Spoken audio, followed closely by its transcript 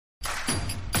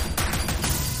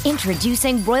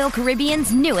Introducing Royal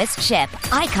Caribbean's newest ship,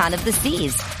 Icon of the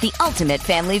Seas, the ultimate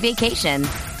family vacation.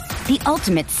 The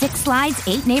ultimate 6 slides,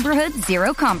 8 neighborhoods,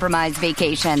 0 compromise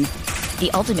vacation.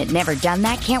 The ultimate never done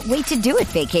that, can't wait to do it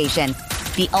vacation.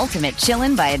 The ultimate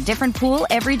chillin' by a different pool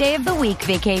every day of the week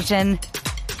vacation.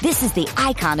 This is the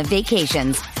Icon of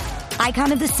vacations.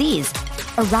 Icon of the Seas,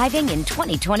 arriving in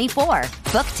 2024.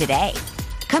 Book today.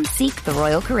 Come seek the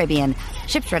Royal Caribbean.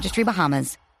 Ships Registry,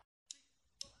 Bahamas.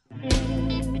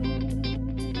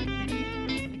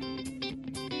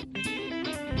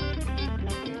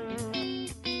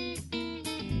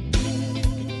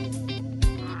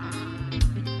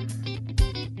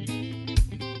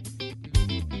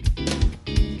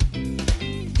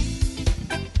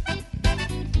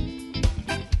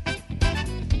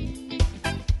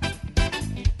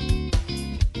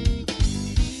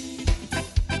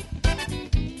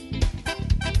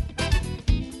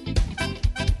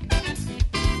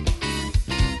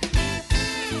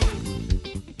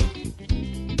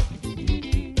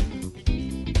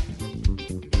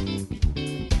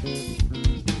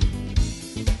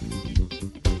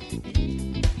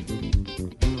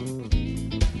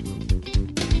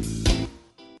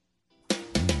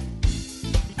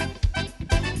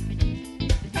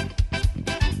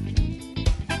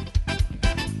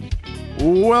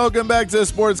 Welcome back to the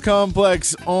Sports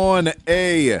Complex on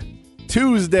a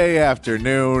Tuesday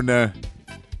afternoon.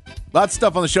 Lots of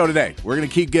stuff on the show today. We're going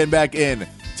to keep getting back in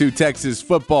to Texas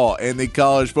football and the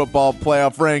college football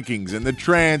playoff rankings and the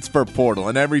transfer portal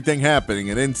and everything happening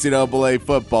in NCAA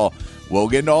football. We'll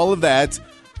get into all of that.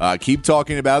 Keep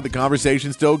talking about it. The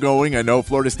conversation's still going. I know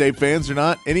Florida State fans are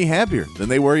not any happier than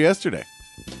they were yesterday.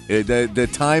 The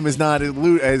time has not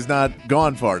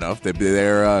gone far enough that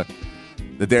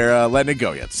they're letting it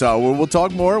go yet. So we'll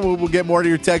talk more. We'll get more to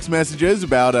your text messages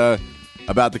about the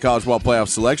college football playoff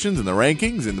selections and the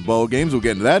rankings and the bowl games. We'll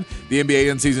get into that. The NBA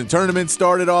in-season tournament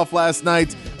started off last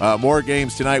night. More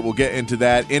games tonight. We'll get into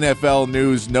that. NFL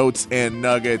news, notes, and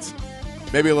nuggets.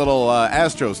 Maybe a little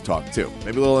Astros talk, too.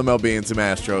 Maybe a little MLB and some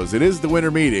Astros. It is the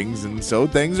winter meetings, and so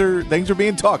things are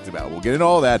being talked about. We'll get into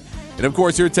all that. And, of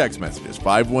course, your text messages,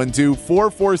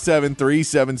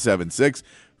 512-447-3776.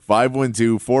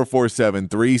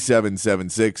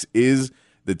 512-447-3776 is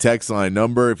the text line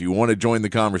number if you want to join the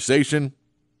conversation.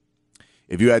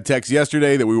 If you had texts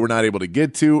yesterday that we were not able to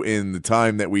get to in the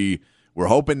time that we were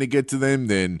hoping to get to them,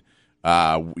 then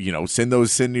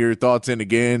send your thoughts in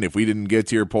again. If we didn't get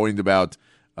to your point about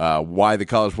why the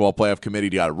College Football Playoff Committee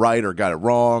got it right or got it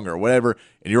wrong or whatever,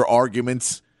 and your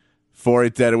arguments for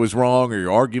it that it was wrong or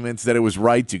your arguments that it was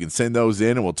right, you can send those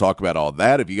in and we'll talk about all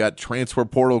that. If you got transfer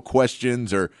portal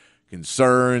questions or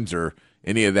concerns or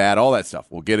any of that, all that stuff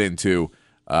we'll get into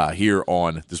here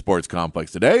on the Sports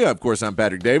Complex today. Of course, I'm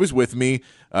Patrick Davis. With me,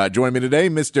 join me today,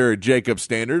 Mr. Jacob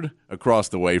Standard across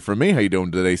the way from me. How you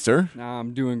doing today, sir?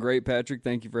 I'm doing great, Patrick.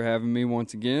 Thank you for having me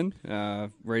once again.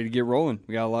 Ready to get rolling.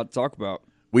 We got a lot to talk about.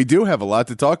 We do have a lot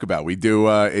to talk about. We do.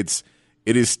 It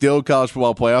is still college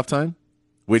football playoff time,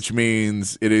 which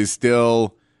means it is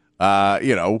still,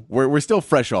 we're still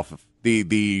fresh off of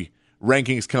the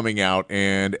rankings coming out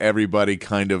and everybody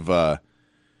kind of,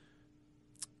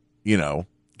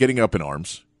 getting up in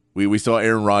arms. We saw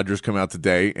Aaron Rodgers come out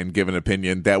today and give an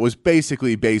opinion that was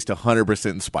basically based 100%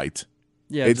 in spite.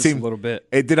 Yeah, it seemed a little bit.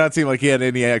 It did not seem like he had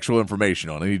any actual information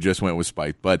on it. He just went with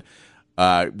spite. But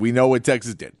we know what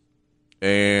Texas did.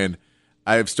 And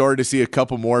I have started to see a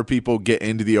couple more people get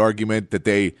into the argument that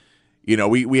they –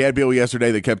 we had people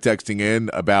yesterday that kept texting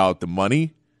in about the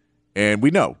money, and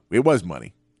we know it was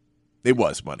money. It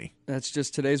was money. That's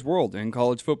just today's world in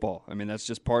college football. I mean, that's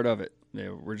just part of it.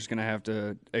 We're just going to have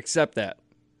to accept that.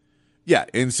 Yeah,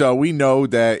 and so we know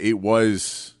that it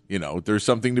was, there's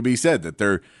something to be said that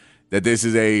this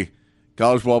is a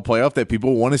college football playoff that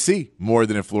people want to see more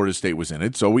than if Florida State was in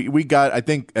it. So we got, I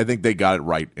think they got it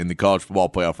right in the college football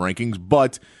playoff rankings,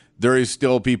 but there is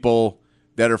still people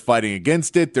that are fighting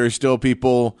against it. There's still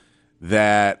people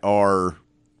that are,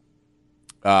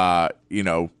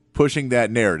 pushing that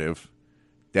narrative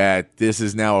that this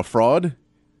is now a fraud,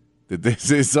 that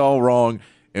this is all wrong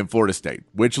in Florida State,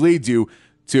 which leads you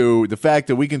to the fact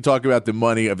that we can talk about the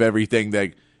money of everything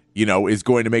that, is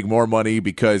going to make more money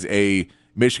because a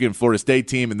Michigan-Florida State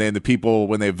team, and then the people,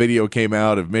 when the video came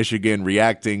out of Michigan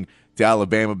reacting to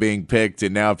Alabama being picked,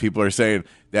 and now people are saying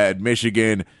that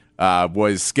Michigan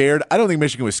was scared. I don't think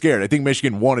Michigan was scared. I think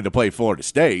Michigan wanted to play Florida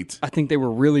State. I think they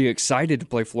were really excited to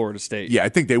play Florida State. Yeah, I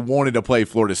think they wanted to play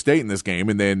Florida State in this game,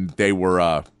 and then they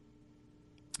were,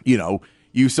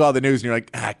 you saw the news and you're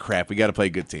like, crap, we got to play a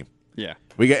good team. Yeah.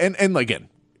 And again,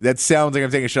 that sounds like I'm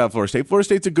taking a shot at Florida State. Florida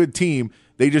State's a good team.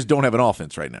 They just don't have an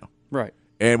offense right now. Right.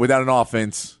 And without an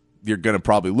offense, you're going to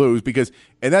probably lose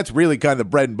and that's really kind of the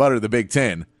bread and butter of the Big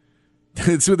Ten.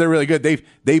 It's what they're really good.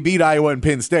 They beat Iowa and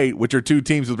Penn State, which are two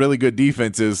teams with really good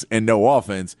defenses and no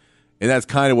offense, and that's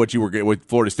kind of what what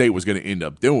Florida State was going to end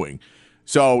up doing.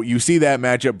 So you see that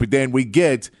matchup, but then we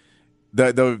get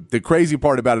the crazy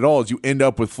part about it all is you end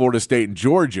up with Florida State and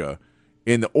Georgia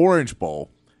in the Orange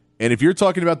Bowl, and if you're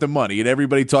talking about the money and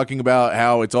everybody talking about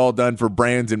how it's all done for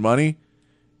brands and money,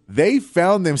 they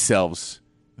found themselves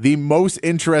the most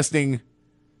interesting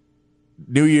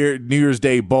New Year's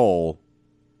Day bowl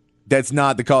that's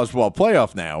not the college football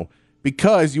playoff now,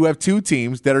 because you have two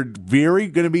teams that are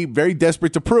going to be very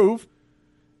desperate to prove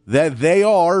that they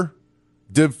are,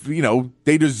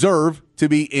 they deserve to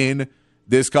be in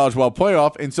this college football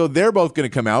playoff, and so they're both going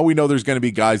to come out. We know there's going to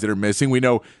be guys that are missing. We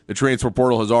know the transfer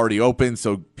portal has already opened,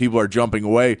 so people are jumping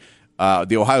away.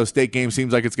 The Ohio State game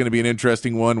seems like it's going to be an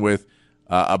interesting one with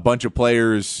a bunch of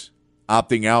players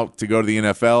opting out to go to the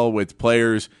NFL, with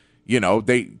players,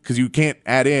 because you can't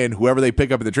add in whoever they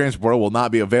pick up in the transfer portal will not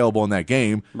be available in that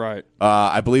game. Right.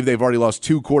 I believe they've already lost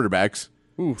two quarterbacks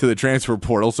to the transfer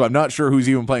portal, so I'm not sure who's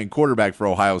even playing quarterback for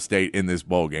Ohio State in this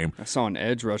bowl game. I saw an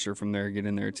edge rusher from there get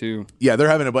in there too. Yeah, they're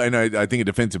having and I think a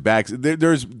defensive backs.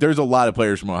 There's a lot of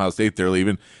players from Ohio State they're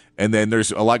leaving, and then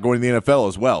there's a lot going to the NFL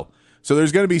as well. So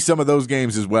there's going to be some of those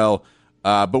games as well.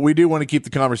 But we do want to keep the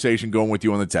conversation going with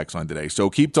you on the text line today. So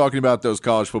keep talking about those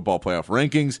college football playoff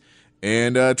rankings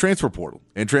and transfer portal.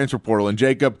 And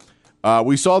Jacob,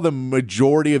 we saw the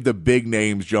majority of the big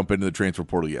names jump into the transfer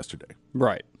portal yesterday.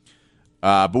 Right.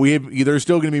 But there's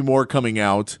still going to be more coming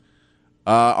out.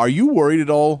 Are you worried at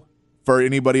all for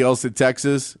anybody else at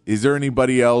Texas? Is there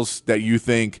anybody else that you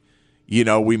think,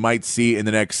 we might see in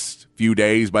the next few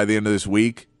days by the end of this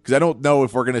week? Because I don't know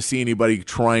if we're going to see anybody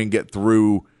try and get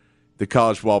through the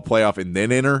college football playoff and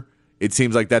then enter. It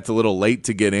seems like that's a little late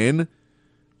to get in.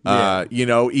 Yeah.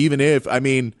 Even if,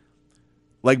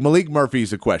 Malik Murphy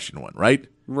is a question one, right?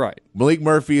 Right. Malik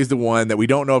Murphy is the one that we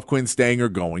don't know if Quinn's staying or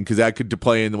going, because that could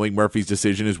play in Malik Murphy's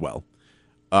decision as well.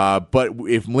 But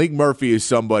if Malik Murphy is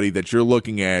somebody that you're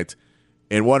looking at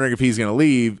and wondering if he's going to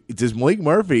leave, does Malik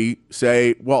Murphy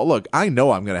say, well, look, I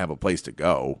know I'm going to have a place to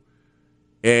go,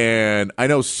 and I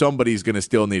know somebody's going to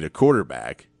still need a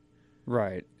quarterback.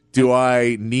 Right. Do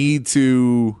I need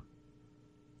to?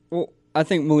 Well, I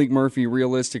think Malik Murphy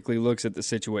realistically looks at the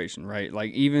situation, right?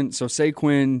 Say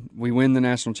Quinn, we win the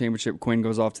national championship, Quinn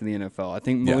goes off to the NFL. I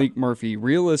think Malik Murphy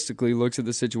realistically looks at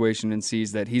the situation and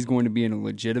sees that he's going to be in a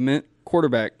legitimate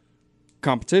quarterback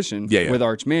competition with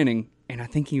Arch Manning, and I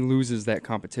think he loses that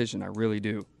competition. I really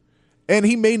do. And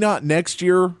he may not next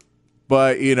year,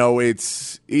 but, it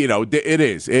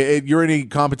is. You're in a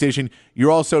competition.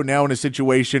 You're also now in a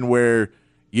situation where,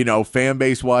 fan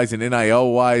base wise and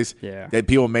NIL wise, that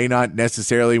people may not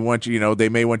necessarily want you, they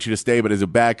may want you to stay, but as a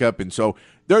backup. And so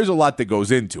there's a lot that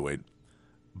goes into it.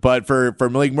 But for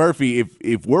Malik Murphy,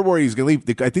 if we're worried he's going to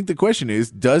leave, I think the question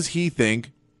is, does he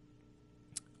think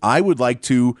I would like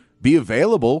to be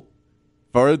available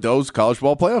for those college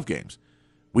football playoff games?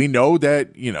 We know that,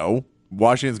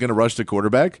 Washington's going to rush the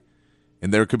quarterback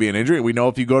and there could be an injury. We know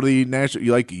if you go to the national,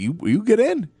 you get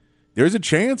in. There's a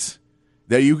chance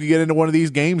that you could get into one of these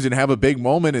games and have a big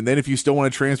moment, and then if you still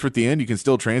want to transfer at the end, you can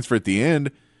still transfer at the end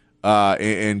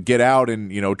and get out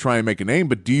and try and make a name.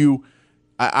 But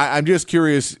I'm just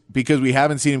curious, because we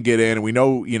haven't seen him get in, and we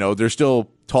know they're still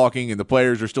talking and the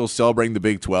players are still celebrating the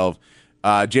Big 12.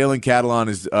 Jalen Catalon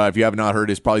is, if you have not heard,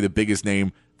 is probably the biggest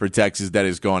name for Texas that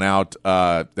has gone out.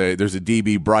 There's a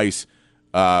DB, Bryce,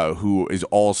 who is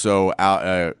also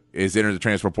out, is entered the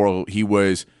transfer portal.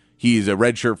 He's a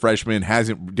redshirt freshman,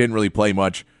 didn't really play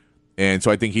much, and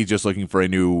so I think he's just looking for a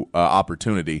new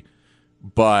opportunity.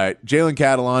 But Jalen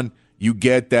Catalon, you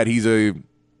get that he's a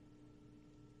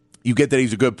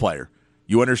good player.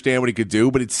 You understand what he could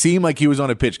do, but it seemed like he was on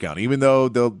a pitch count. Even though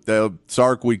the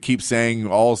Sark would keep saying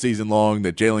all season long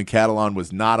that Jalen Catalon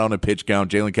was not on a pitch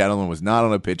count. Jalen Catalon was not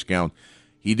on a pitch count.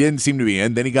 He didn't seem to be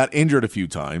in. Then he got injured a few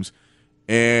times,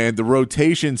 and the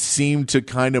rotation seemed to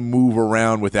kind of move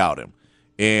around without him.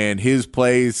 And his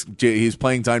playing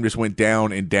time just went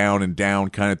down and down and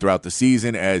down kind of throughout the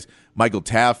season as Michael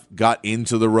Taft got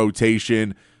into the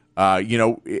rotation. So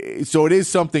it is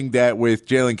something that with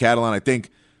Jalen Catalon, I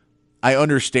think I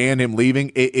understand him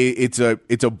leaving. It's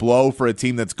a blow for a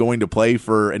team that's going to play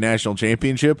for a national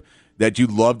championship, that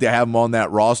you'd love to have him on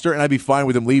that roster, and I'd be fine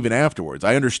with him leaving afterwards.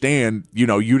 I understand, you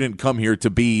didn't come here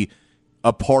to be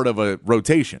a part of a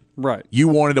rotation. Right. You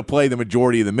wanted to play the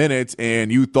majority of the minutes,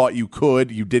 and you thought you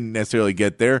could. You didn't necessarily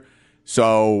get there.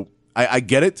 So I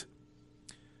get it.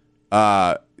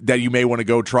 that you may want to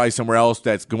go try somewhere else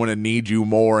that's going to need you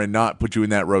more and not put you in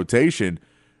that rotation.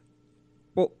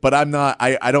 Well, but I'm not.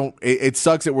 I don't. It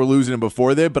sucks that we're losing him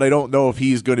before that, but I don't know if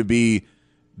he's going to be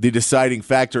the deciding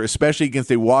factor, especially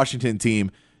against a Washington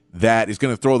team that is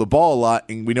going to throw the ball a lot.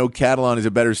 And we know Catalan is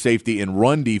a better safety in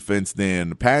run defense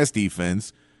than pass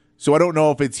defense. So I don't know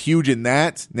if it's huge in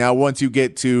that. Now, once you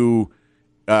get to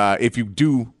if you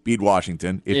do beat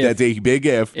Washington, that's a big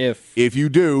if you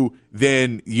do,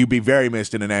 then you'd be very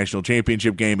missed in a national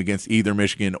championship game against either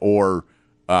Michigan or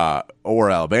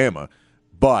Alabama.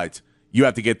 But you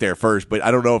have to get there first. But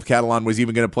I don't know if Catalan was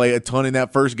even going to play a ton in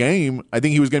that first game. I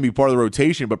think he was going to be part of the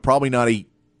rotation, but probably not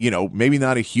maybe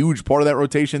not a huge part of that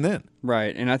rotation then.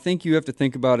 Right, and I think you have to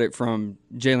think about it from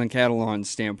Jalen Catalan's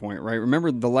standpoint, right?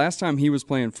 Remember, the last time he was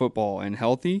playing football and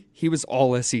healthy, he was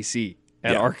all SEC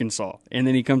at Arkansas. And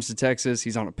then he comes to Texas,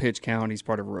 he's on a pitch count, he's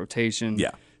part of a rotation.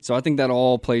 Yeah. So I think that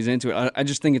all plays into it. I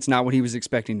just think it's not what he was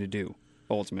expecting to do,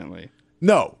 ultimately.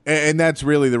 No, and that's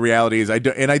really the reality.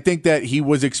 And I think that he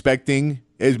was expecting,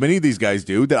 as many of these guys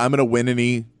do, that I'm going to win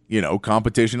any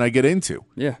competition I get into.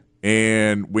 Yeah.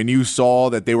 And when you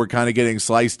saw that they were kind of getting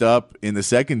sliced up in the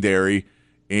secondary,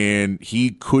 and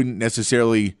he couldn't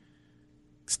necessarily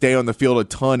stay on the field a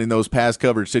ton in those pass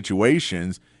coverage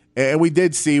situations, and we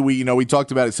did see we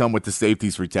talked about it some with the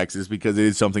safeties for Texas, because it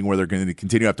is something where they're going to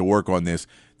continue to have to work on this.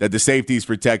 That the safeties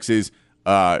for Texas,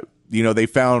 they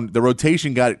found the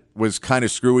rotation was kind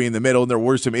of screwy in the middle, and there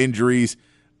were some injuries.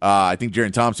 I think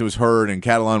Jaron Thompson was hurt, and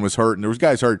Catalan was hurt, and there was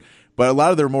guys hurt, but a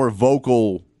lot of their more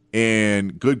vocal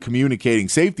and good communicating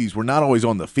safeties were not always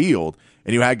on the field.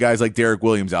 And you had guys like Derek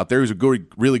Williams out there, who's a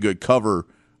really good cover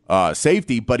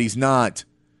safety, but he's not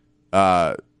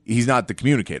the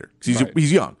communicator.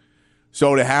 He's young.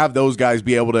 So to have those guys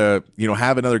be able to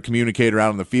have another communicator out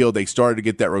on the field, they started to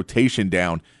get that rotation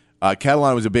down.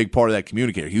 Catalan was a big part of that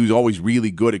communicator. He was always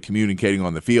really good at communicating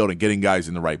on the field and getting guys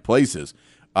in the right places.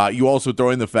 You also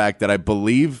throw in the fact that I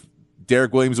believe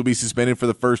Derek Williams will be suspended for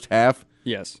the first half.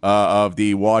 Yes. Of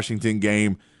the Washington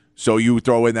game. So you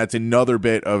throw in, that's another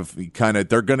bit of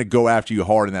they're going to go after you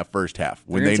hard in that first half.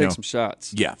 When they take some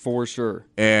shots. Yeah. For sure.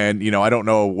 And, I don't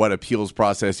know what appeals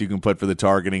process you can put for the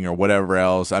targeting or whatever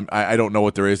else. I don't know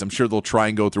what there is. I'm sure they'll try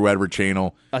and go through Edward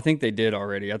Channel. I think they did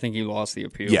already. I think he lost the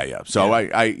appeal. Yeah. So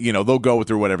they'll go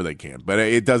through whatever they can. But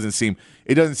it doesn't seem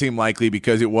likely,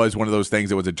 because it was one of those things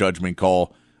that was a judgment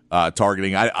call,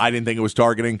 targeting. I didn't think it was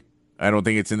targeting. I don't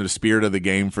think it's in the spirit of the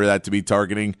game for that to be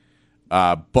targeting,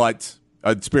 but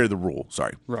the spirit of the rule.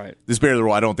 Sorry, right. The spirit of the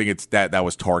rule. I don't think it's that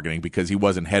was targeting, because he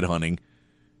wasn't headhunting.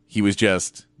 He was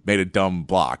just made a dumb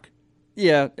block.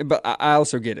 Yeah, but I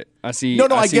also get it. I see.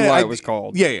 I see get why it. it was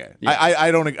called. Yeah.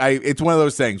 I don't. It's one of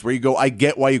those things where you go, I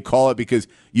get why you call it, because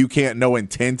you can't know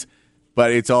intent, but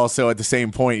it's also at the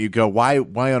same point you go, why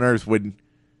on earth would.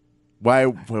 Why?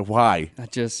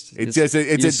 It's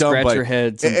a dumb play. Your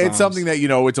head it's something that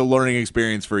it's a learning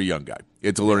experience for a young guy.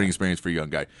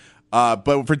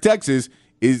 But for Texas,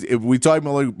 if we talk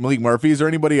about Malik Murphy, is there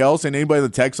anybody else and anybody on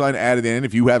the text line added in?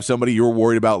 If you have somebody you're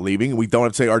worried about leaving, we don't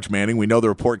have to say Arch Manning. We know the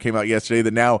report came out yesterday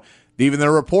that now even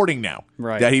they're reporting now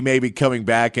that he may be coming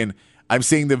back, and I'm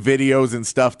seeing the videos and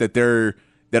stuff that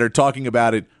are talking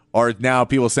about it are now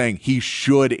people saying he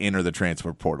should enter the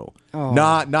transfer portal. Oh.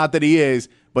 Not that he is.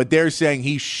 But they're saying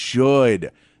he should,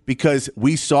 because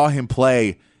we saw him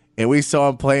play, and we saw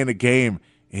him play in a game,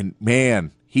 and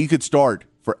man, he could start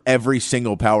for every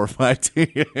single Power 5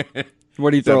 team.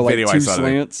 What do you throw, like two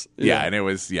slants? Yeah, and he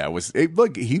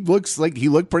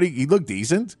looked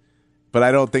decent. But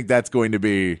I don't think that's going to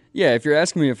be... Yeah, if you're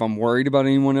asking me if I'm worried about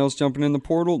anyone else jumping in the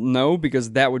portal, no,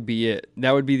 because that would be it.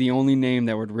 That would be the only name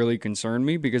that would really concern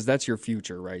me, because that's your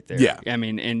future right there. Yeah. I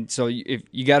mean, and so if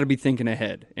you got to be thinking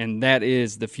ahead, and that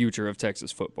is the future of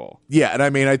Texas football. Yeah, and I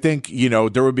mean, I think,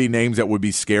 there would be names that would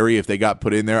be scary if they got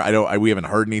put in there. We haven't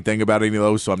heard anything about any of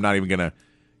those, so I'm not even going to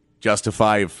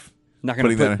justify if... Not going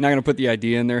to put the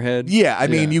idea in their head? Yeah, I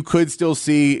mean, you could still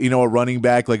see, a running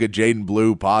back like a Jaden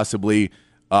Blue possibly...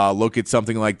 look at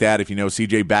something like that if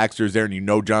C.J. Baxter's there,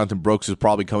 and Jonathan Brooks is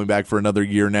probably coming back for another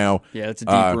year now. Yeah, it's a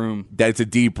deep room. That's a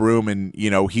deep room, and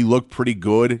he looked pretty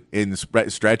good in the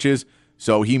stretches.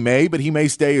 So he may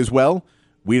stay as well.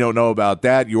 We don't know about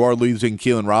that. You are losing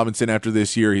Keelan Robinson after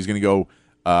this year. He's going to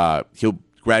go. He'll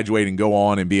graduate and go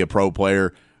on and be a pro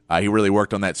player. He really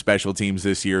worked on that special teams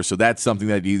this year, so that's something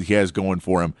that he has going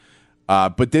for him.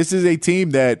 But this is a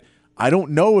team that. I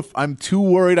don't know if I'm too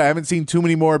worried. I haven't seen too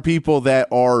many more people that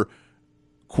are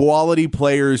quality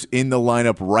players in the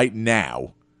lineup right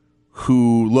now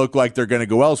who look like they're going to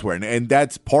go elsewhere. And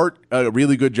that's a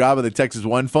really good job of the Texas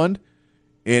One Fund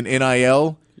in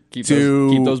NIL keep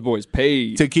those boys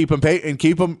paid. To keep them paid and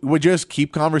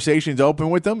keep conversations open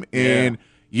with them. And,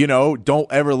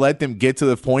 don't ever let them get to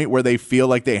the point where they feel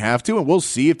like they have to. And we'll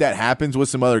see if that happens with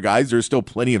some other guys. There's still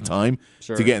plenty of time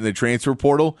to get in the transfer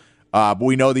portal. But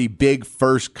we know the big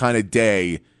first kind of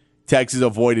day, Texas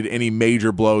avoided any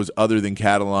major blows other than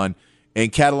Catalon.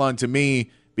 And Catalon, to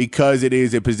me, because it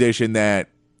is a position that,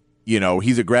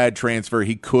 he's a grad transfer,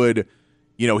 he could,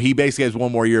 he basically has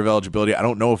one more year of eligibility. I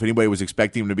don't know if anybody was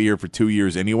expecting him to be here for 2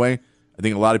 years anyway. I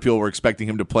think a lot of people were expecting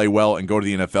him to play well and go to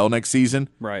the NFL next season.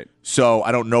 Right. So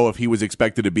I don't know if he was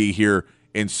expected to be here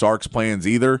in Sark's plans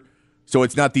either. So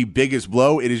it's not the biggest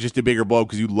blow. It is just a bigger blow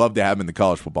because you'd love to have him in the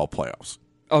college football playoffs.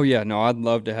 Oh, yeah. No, I'd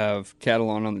love to have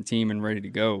Catalon on the team and ready to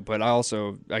go. But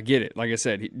I get it. Like I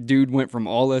said, dude went from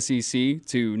all SEC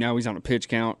to now he's on a pitch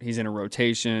count. He's in a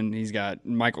rotation. He's got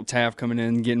Michael Taft coming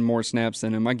in, getting more snaps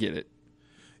than him. I get it.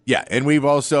 Yeah, and we've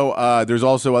also there's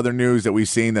also other news that we've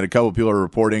seen that a couple of people are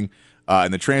reporting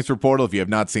in the transfer portal. If you have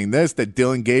not seen this, that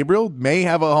Dillon Gabriel may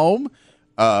have a home.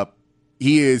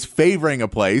 He is favoring a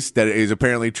place that is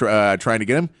apparently trying to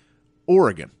get him,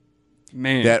 Oregon.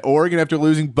 Man, that Oregon, after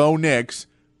losing Bo Nix,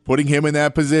 putting him in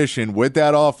that position with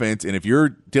that offense, and if you're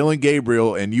Dillon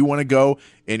Gabriel and you want to go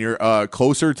and you're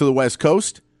closer to the West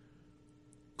Coast,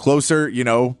 closer,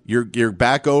 you're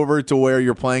back over to where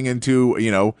you're playing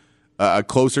into,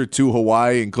 closer to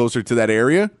Hawaii and closer to that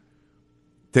area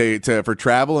for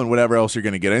travel and whatever else you're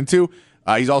going to get into.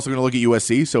 He's also going to look at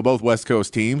USC, so both West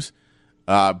Coast teams.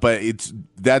 But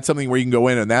that's something where you can go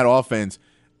in on that offense.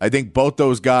 I think both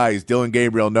those guys, Dillon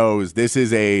Gabriel knows this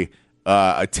is a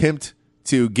attempt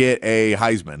to get a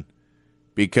Heisman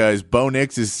because Bo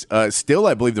Nix is still,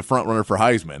 I believe, the front runner for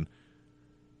Heisman.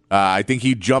 I think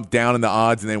he jumped down in the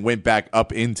odds and then went back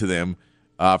up into them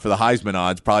for the Heisman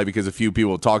odds, probably because a few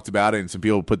people talked about it and some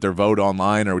people put their vote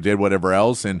online or did whatever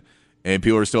else, and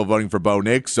people are still voting for Bo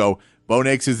Nix. So Bo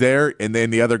Nix is there, and then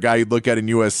the other guy you'd look at in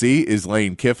USC is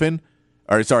Lane Kiffin.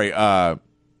 Or sorry,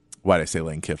 why did I say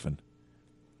Lane Kiffin?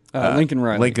 Lincoln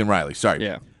Riley. Lincoln Riley, sorry.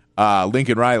 Yeah.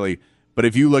 Lincoln Riley. But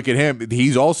if you look at him,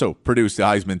 he's also produced the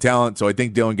Heisman talent, so I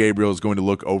think Dillon Gabriel is going to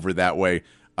look over that way.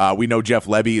 We know Jeff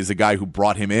Lebby is the guy who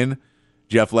brought him in.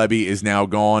 Jeff Lebby is now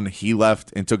gone. He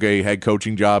left and took a head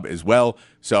coaching job as well,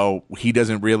 so he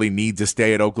doesn't really need to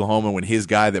stay at Oklahoma when his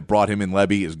guy that brought him in,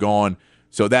 Lebby, is gone.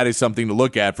 So that is something to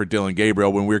look at for Dillon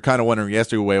Gabriel. When we were kind of wondering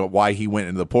yesterday why he went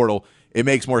into the portal, it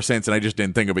makes more sense, and I just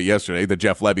didn't think of it yesterday, that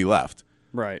Jeff Lebby left.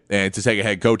 Right. And to take a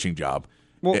head coaching job.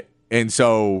 Well, and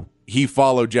so he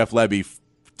followed Jeff Lebby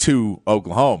to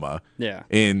Oklahoma. Yeah.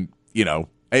 And,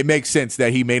 it makes sense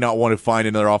that he may not want to find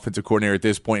another offensive coordinator at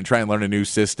this point and try and learn a new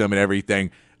system and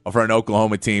everything for an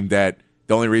Oklahoma team that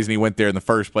the only reason he went there in the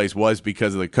first place was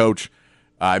because of the coach.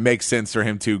 It makes sense for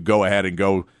him to go ahead and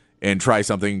go and try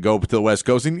something and go to the West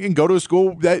Coast and go to a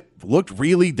school that looked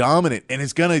really dominant and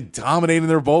is going to dominate in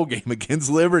their bowl game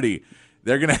against Liberty.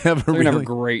 They're going to have a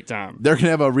great time. They're going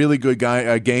to have a really good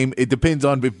game. It depends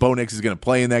on if Bo Nix is going to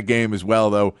play in that game as well,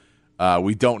 though.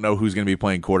 We don't know who's going to be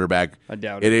playing quarterback. I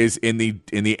doubt it. It is in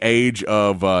the age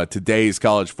of today's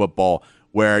college football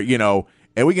where,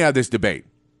 and we can have this debate.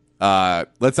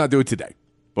 Let's not do it today,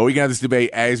 but we can have this debate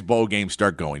as bowl games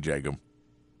start going, Jacob.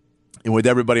 And with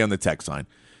everybody on the text line.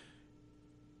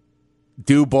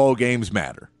 Do bowl games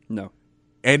matter? No.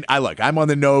 And I'm on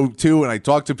the no too, and I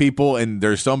talk to people, and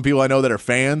there's some people I know that are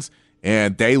fans,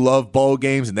 and they love bowl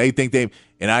games, and they think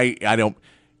I don't.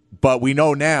 But we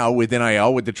know now with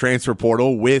NIL, with the transfer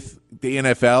portal, with the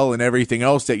NFL and everything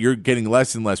else, that you're getting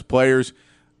less and less players.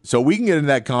 So we can get into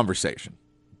that conversation,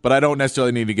 but I don't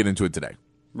necessarily need to get into it today.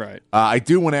 Right. I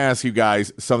do want to ask you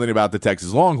guys something about the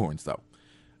Texas Longhorns, though,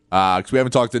 because we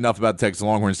haven't talked enough about the Texas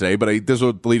Longhorns today, but this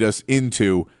will lead us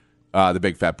into the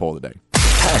Big Fat Poll of the day.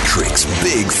 Patrick's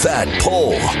Big Fat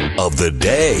Poll of the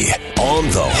day on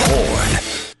the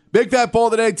Horn. Big Fat Poll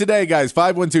of the day today, guys.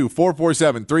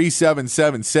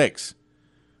 512-447-3776.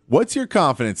 What's your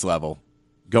confidence level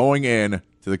going in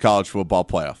to the college football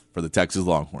playoff for the Texas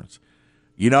Longhorns?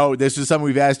 This is something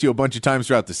we've asked you a bunch of times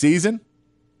throughout the season.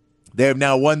 They have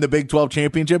now won the Big 12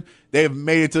 championship. They have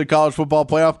made it to the college football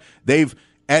playoff. They've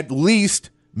at least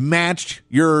matched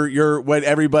your what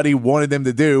everybody wanted them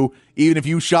to do, even if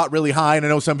you shot really high. And I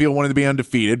know some people wanted to be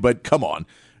undefeated, but come on.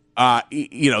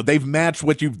 They've matched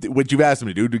what you've asked them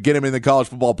to do to get them in the college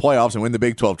football playoffs and win the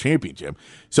Big 12 championship.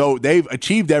 So they've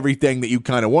achieved everything that you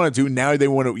kind of wanted to. Now you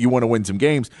want to win some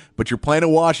games, but you're playing a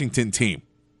Washington team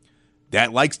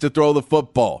that likes to throw the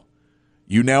football.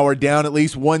 You now are down at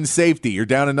least one safety. You're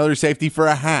down another safety for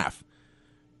a half.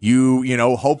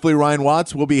 Hopefully Ryan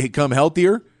Watts will become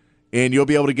healthier, and you'll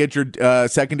be able to get your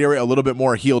secondary a little bit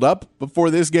more healed up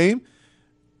before this game.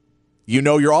 You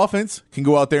know your offense can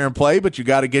go out there and play, but you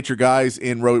got to get your guys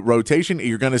in rotation.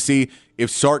 You're going to see if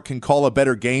Sark can call a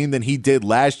better game than he did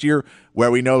last year, where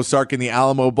we know Sark in the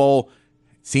Alamo Bowl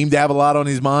seemed to have a lot on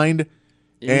his mind.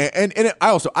 And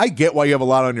I get why you have a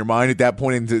lot on your mind at that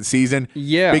point in the season.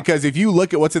 Yeah. Because if you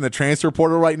look at what's in the transfer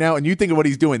portal right now and you think of what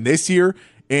he's doing this year,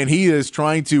 and he is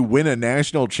trying to win a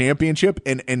national championship,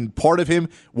 and part of him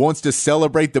wants to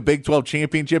celebrate the Big 12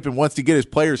 championship and wants to get his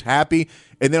players happy.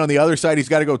 And then on the other side, he's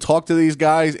got to go talk to these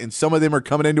guys, and some of them are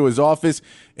coming into his office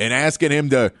and asking him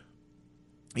to,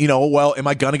 well, am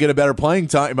I going to get a better playing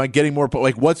time? Am I getting more?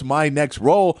 Like, what's my next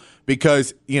role?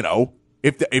 Because,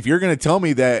 if you're going to tell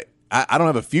me that I don't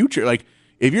have a future, like,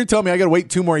 if you're telling me I got to wait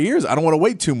 2 more years, I don't want to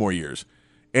wait 2 more years.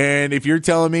 And if you're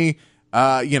telling me,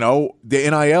 the NIL,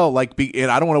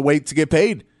 and I don't want to wait to get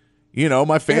paid.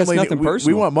 My family,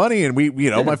 we want money, and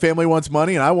my family wants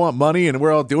money, and I want money, and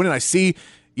we're all doing it. I see,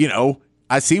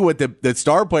 I see what the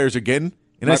star players are getting,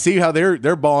 and I see how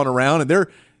they're balling around, and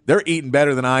they're eating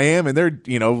better than I am, and they're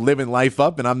living life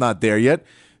up, and I'm not there yet.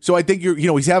 So I think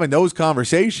he's having those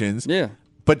conversations,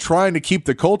 but trying to keep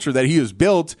the culture that he has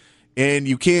built, and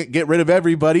you can't get rid of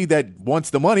everybody that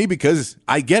wants the money, because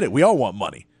I get it, we all want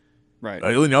money. Right.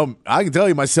 I can tell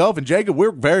you, myself and Jacob,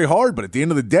 we're very hard, but at the end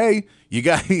of the day, you're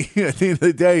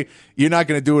not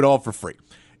going to do it all for free.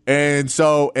 And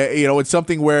so, it's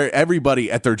something where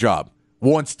everybody at their job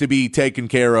wants to be taken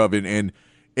care of, and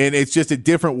it's just a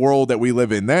different world that we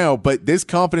live in now. But this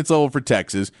confidence level for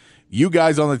Texas, you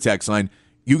guys on the text line,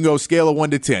 you can go scale of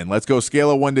 1 to 10. Let's go scale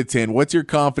of 1 to 10. What's your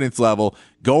confidence level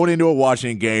going into a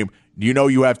Washington game?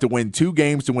 You have to win 2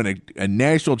 games to win a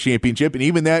national championship, and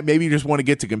even that, maybe you just want to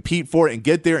get to compete for it and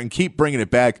get there and keep bringing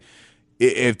it back.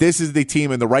 If this is the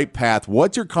team in the right path,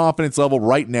 what's your confidence level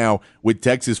right now with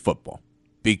Texas football?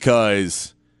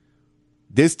 Because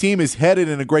this team is headed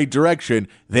in a great direction.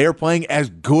 They are playing as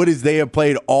good as they have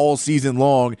played all season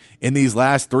long in these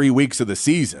last 3 weeks of the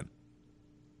season.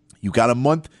 You got a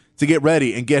month to get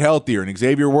ready and get healthier, and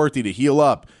Xavier Worthy to heal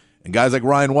up, and guys like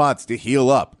Ryan Watts to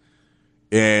heal up.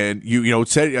 And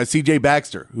C.J.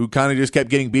 Baxter, who kind of just kept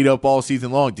getting beat up all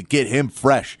season long, to get him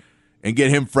fresh and get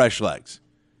him fresh legs.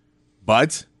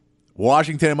 But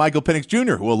Washington and Michael Penix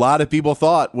Jr., who a lot of people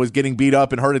thought was getting beat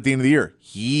up and hurt at the end of the year,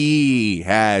 he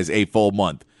has a full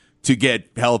month to get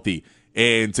healthy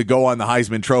and to go on the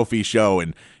Heisman Trophy show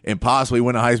and possibly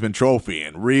win a Heisman Trophy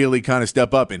and really kind of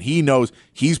step up. And he knows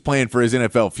he's playing for his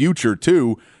NFL future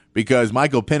too, because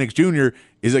Michael Penix Jr.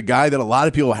 is a guy that a lot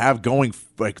of people have going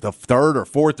like the 3rd or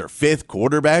 4th or 5th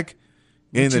quarterback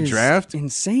in the draft.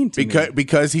 Insane to me.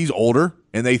 Because he's older,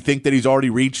 and they think that he's already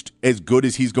reached as good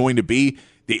as he's going to be.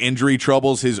 The injury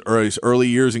troubles his early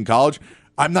years in college.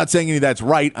 I'm not saying any of that's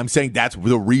right. I'm saying that's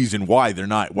the reason why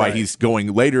he's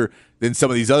going later than some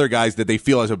of these other guys that they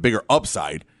feel has a bigger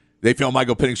upside. They feel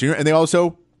Michael Penix Jr. And they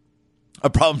also, a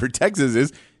problem for Texas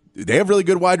is they have really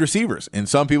good wide receivers, and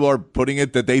some people are putting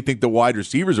it that they think the wide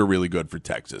receivers are really good for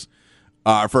Texas,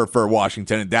 for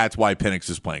Washington, and that's why Penix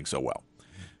is playing so well.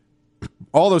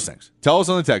 All those things. Tell us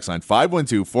on the text line,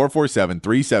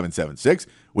 512-447-3776.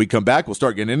 We come back, we'll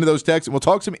start getting into those texts, and we'll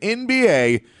talk some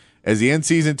NBA as the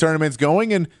in-season tournament's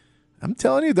going, and I'm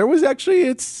telling you, there was actually,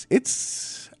 as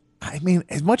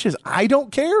much as I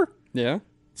don't care,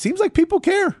 seems like people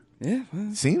care. Yeah.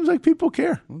 Well, seems like people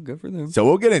care. Well, good for them. So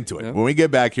we'll get into it when we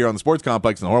get back here on the Sports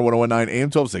Complex on the Horn 1019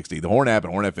 AM 1260, the Horn app,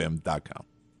 and hornfm.com.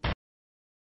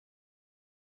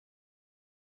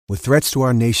 With threats to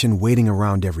our nation waiting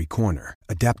around every corner,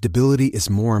 adaptability is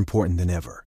more important than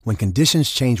ever. When conditions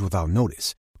change without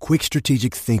notice, quick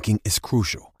strategic thinking is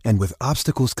crucial. And with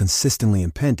obstacles consistently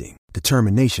impending,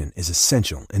 determination is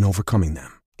essential in overcoming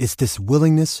them. It's this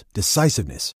willingness,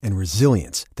 decisiveness, and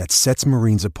resilience that sets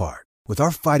Marines apart. With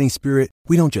our fighting spirit,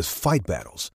 we don't just fight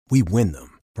battles, we win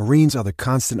them. Marines are the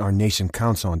constant our nation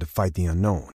counts on to fight the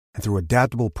unknown. And through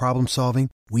adaptable problem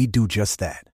solving, we do just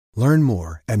that. Learn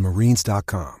more at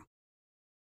marines.com.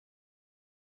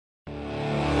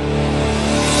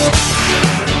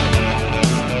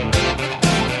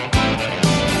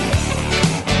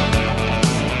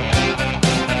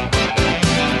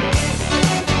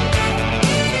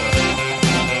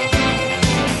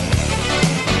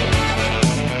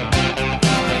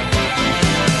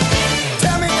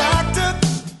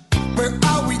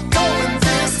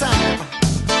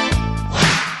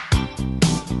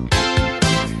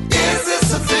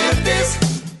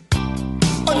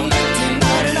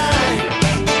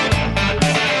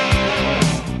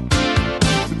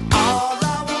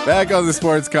 Back on the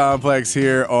Sports Complex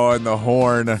here on the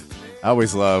Horn. I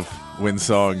always love when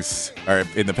songs are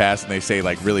in the past and they say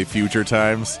like really future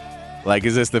times. Like,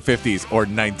 is this the 50s or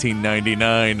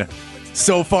 1999?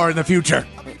 so far in the future.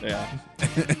 Yeah.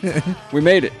 We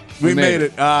made it. We made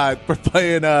it. We're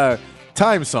playing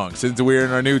Time Song since we're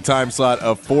in our new time slot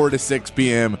of 4 to 6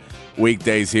 p.m.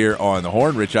 weekdays here on the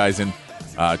Horn. Rich Eisen,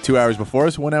 2 hours before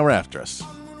us, 1 hour after us.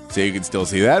 So you can still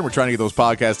see that. We're trying to get those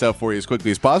podcasts up for you as quickly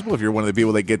as possible. If you're one of the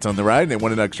people that gets on the ride and they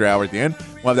want an extra hour at the end,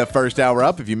 we'll have that first hour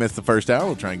up. If you missed the first hour,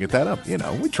 we'll try and get that up. You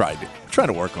know, we tried to. We're trying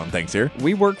to work on things here.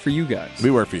 We work for you guys.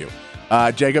 We work for you.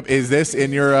 Jacob, is this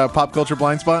in your pop culture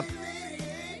blind spot?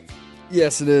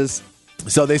 Yes, it is.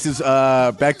 So this is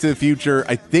Back to the Future,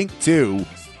 I think, 2.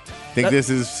 This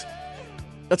is...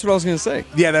 That's what I was going to say.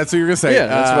 Yeah, that's what you were going to say. Yeah,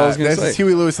 that's what I was going to say. This is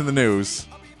Huey Lewis in the News.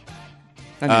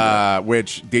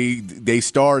 Which they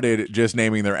started just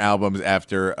naming their albums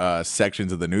after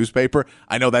sections of the newspaper.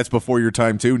 I know that's before your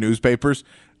time too, newspapers.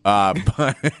 But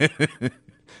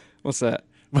What's that?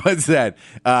 What's that?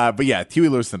 But yeah, Huey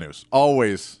Lewis in the News,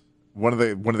 always one of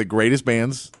the greatest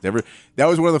bands ever. That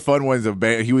was one of the fun ones of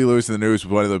Huey Lewis in the News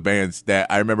was one of the bands that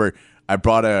I remember. I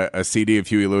brought a CD of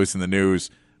Huey Lewis in the News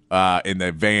in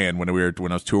the van when I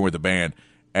was touring with the band,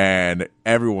 and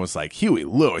everyone was like, "Huey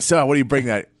Lewis, what do you bring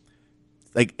that?"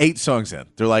 Like 8 songs in,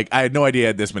 they're like, I had no idea he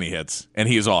had this many hits, and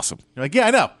he is awesome. You're like, yeah,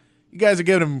 I know. You guys are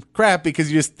giving him crap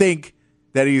because you just think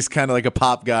that he's kind of like a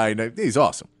pop guy, and he's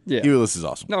awesome. Yeah. Huey Lewis is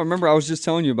awesome. No, remember, I was just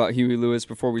telling you about Huey Lewis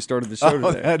before we started the show today.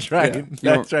 Oh, that's right.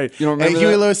 Yeah. That's right. You don't remember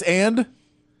Huey Lewis and?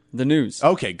 The News.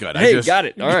 Okay, good. Hey, got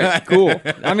it. All right, cool.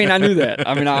 I mean, I knew that.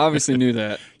 I obviously knew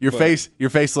that. Your face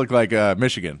looked like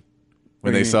Michigan.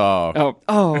 When they saw...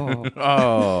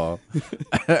 Oh.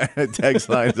 Text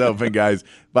lines open, guys.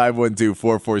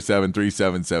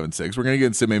 512-447-3776. We're going to get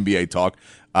in some NBA talk.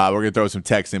 We're going to throw some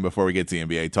text in before we get to the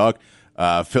NBA talk.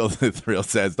 Phil the Thrill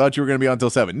says, thought you were going to be on until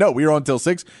 7. No, we are on until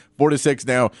 6. 4 to 6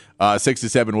 now. 6 to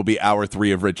 7 will be hour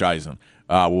 3 of Rich Eisen.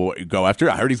 We'll go after.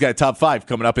 I heard he's got a top 5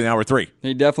 coming up in hour 3.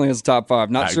 He definitely has a top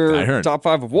 5. Not sure I heard. Top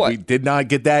 5 of what. We did not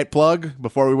get that plug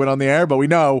before we went on the air, but we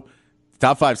know...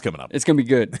 Top 5's coming up. It's going to be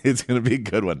good. It's going to be a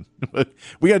good one.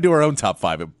 We got to do our own top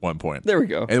 5 at one point. There we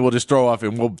go. And we'll just throw off,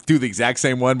 and we'll do the exact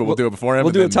same one, but we'll do it before him.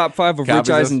 We'll do a top 5 of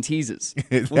Rich Eisen teases.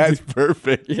 That's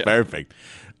perfect. Yeah. Perfect.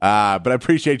 But I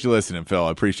appreciate you listening, Phil. I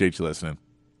appreciate you listening.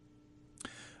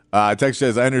 Text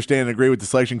says, I understand and agree with the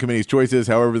selection committee's choices.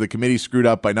 However, the committee screwed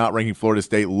up by not ranking Florida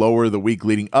State lower the week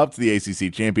leading up to the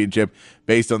ACC championship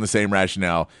based on the same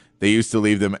rationale. They used to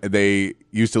leave them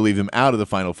out of the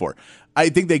Final Four. I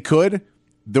think they could.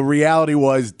 The reality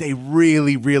was they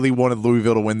really, really wanted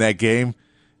Louisville to win that game.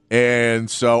 And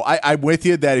so I'm with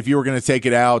you that if you were going to take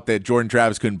it out, that Jordan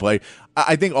Travis couldn't play.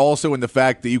 I think also in the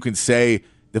fact that you can say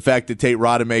the fact that Tate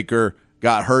Rodemaker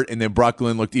got hurt and then Brock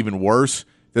Glenn looked even worse,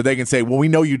 that they can say, well, we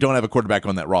know you don't have a quarterback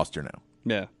on that roster now.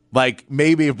 Yeah. Like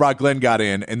maybe if Brock Glenn got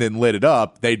in and then lit it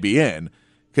up, they'd be in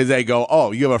because they go,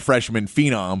 oh, you have a freshman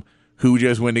phenom who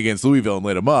just went against Louisville and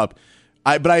lit him up.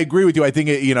 But I agree with you. I think,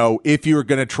 if you were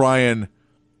going to try and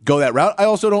go that route, I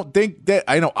also don't think that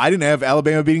I didn't have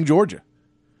Alabama beating Georgia.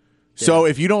 Yeah. So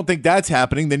if you don't think that's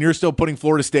happening, then you're still putting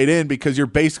Florida State in because you're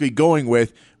basically going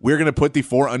with we're going to put the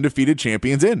 4 undefeated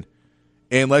champions in.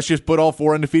 And let's just put all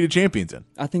 4 undefeated champions in.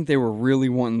 I think they were really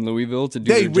wanting Louisville to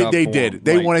do their job. They did.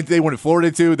 They wanted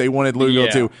Florida to. They wanted Louisville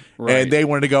to. Right. And they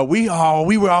wanted to go, we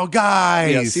were all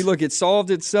guys. Yeah, see, look, it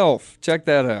solved itself. Check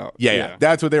that out. Yeah.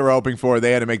 That's what they were hoping for.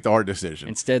 They had to make the hard decision.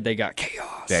 Instead, they got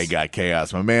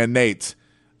chaos. My man Nate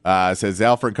says,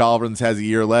 Alfred Collins has a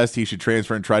year less. He should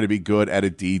transfer and try to be good at a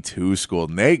D2 school.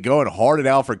 Nate going hard at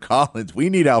Alfred Collins. We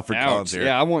need Alfred Collins here.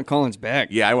 Yeah, I want Collins back.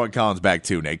 Yeah, I want Collins back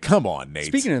too, Nate. Come on, Nate.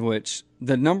 Speaking of which,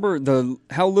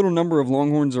 how little number of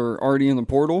Longhorns are already in the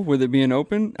portal with it being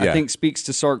open, I think speaks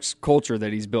to Sark's culture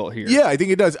that he's built here. Yeah, I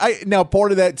think it does. Now, part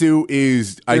of that too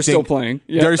is they're still playing.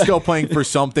 Yeah. They're still playing for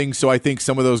something. So I think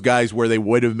some of those guys where they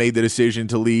would have made the decision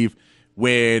to leave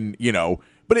when,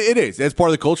 but it is. That's part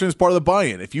of the culture and it's part of the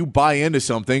buy-in. If you buy into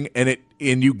something and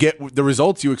you get the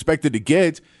results you expected to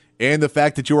get, and the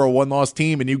fact that you were a one-loss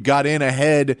team and you got in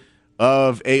ahead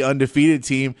of a undefeated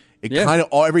team, kind of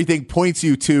everything points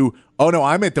you to, oh no,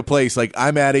 I'm at the place, like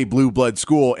I'm at a blue blood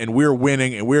school and we're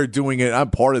winning and we're doing it. I'm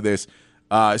part of this.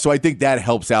 So I think that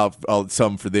helps out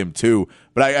some for them too.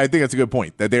 But I think that's a good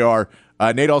point that they are.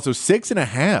 Nate also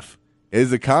 6.5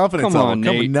 is the confidence level.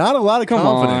 Nate. Not a lot of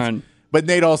confidence. On. But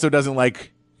Nate also doesn't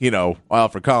like,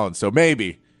 Alfred Collins. So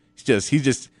maybe he's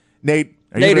just Nate.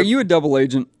 Are you a double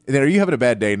agent? Nate, are you having a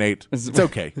bad day, Nate? It's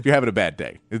okay. If you're having a bad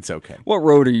day, it's okay. What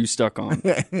road are you stuck on?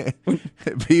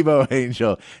 Bebo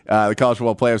Angel, the College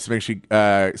Football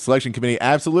Playoff Selection Committee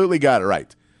absolutely got it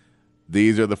right.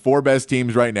 These are the 4 best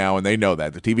teams right now, and they know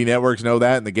that. The TV networks know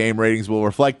that, and the game ratings will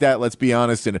reflect that. Let's be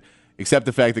honest and accept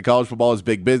the fact that college football is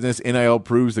big business. NIL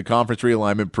proves the conference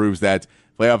realignment proves that.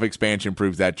 Playoff expansion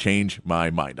proves that. Change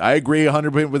my mind. I agree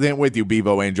 100% with you,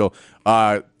 Bevo Angel.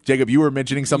 Jacob, you were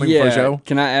mentioning something for the show?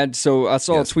 Can I add? So I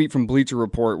saw a tweet from Bleacher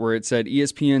Report where it said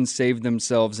ESPN saved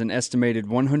themselves an estimated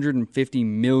 $150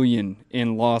 million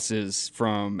in losses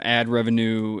from ad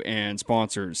revenue and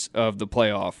sponsors of the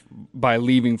playoff by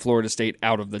leaving Florida State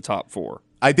out of the top 4.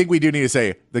 I think we do need to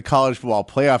say the College Football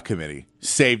Playoff Committee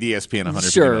saved ESPN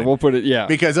 $150 Sure, million. We'll put it,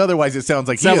 Because otherwise it sounds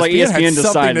like ESPN had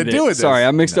something to do with this. Sorry,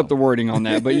 I mixed up the wording on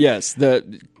that. But yes,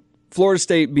 the Florida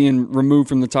State being removed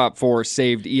from the top 4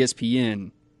 saved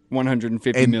ESPN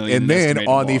 $150 million. And then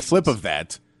on the flip of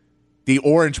that, the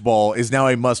Orange Bowl is now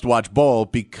a must-watch bowl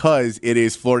because it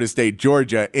is Florida State,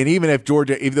 Georgia. And even though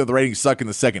the ratings suck in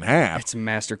the second half, it's a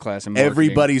masterclass in marketing.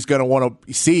 Everybody's going to want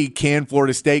to see, can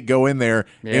Florida State go in there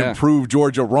and prove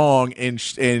Georgia wrong and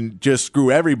just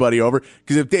screw everybody over?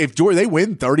 Because if Georgia, they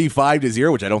win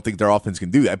 35-0, which I don't think their offense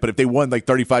can do that, but if they won like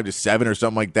 35-7 or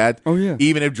something like that,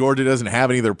 even if Georgia doesn't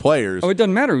have any of their players, it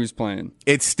doesn't matter who's playing.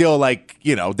 It's still like,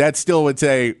 that still would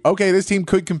say, okay, this team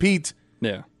could compete.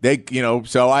 Yeah.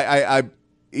 So I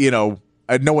no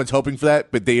one's hoping for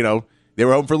that, but they were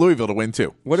hoping for Louisville to win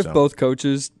too. What if both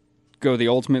coaches go the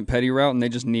ultimate petty route and they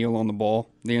just kneel on the ball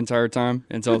the entire time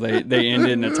until they end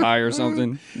it in a tie or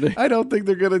something? I don't think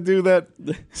they're going to do that.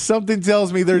 Something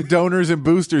tells me their donors and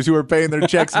boosters who are paying their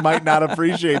checks might not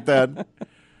appreciate that.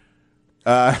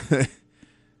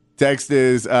 Text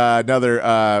is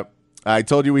another, I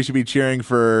told you we should be cheering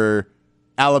for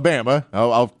Alabama.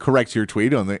 I'll correct your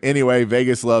tweet on the anyway.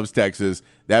 Vegas loves Texas.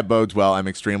 That bodes well. I'm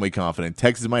extremely confident.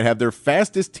 Texas might have their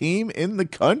fastest team in the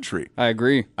country. I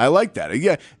agree. I like that.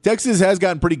 Yeah, Texas has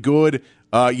gotten pretty good.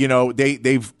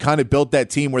 They've kind of built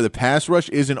that team where the pass rush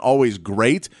isn't always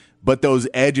great, but those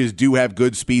edges do have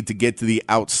good speed to get to the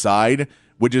outside,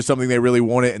 which is something they really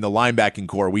wanted. And the linebacking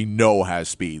core we know has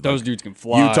speed. Those dudes can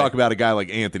fly. You talk about a guy like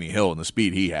Anthony Hill and the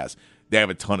speed he has. They have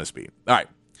a ton of speed. All right.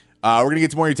 We're going to get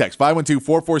to more of your text.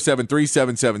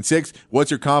 512-447-3776.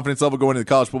 What's your confidence level going into the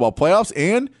college football playoffs?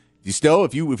 And you still,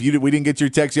 we didn't get your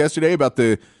text yesterday about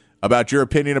your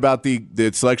opinion about the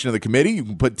selection of the committee, you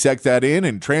can text that in,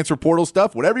 and transfer portal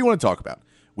stuff, whatever you want to talk about.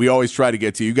 We always try to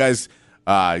get to you guys.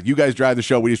 You guys drive the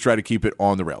show. We just try to keep it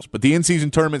on the rails. But the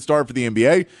in-season tournament started for the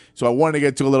NBA, so I wanted to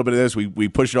get to a little bit of this. We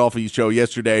pushed it off of the show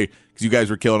yesterday because you guys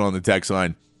were killing on the text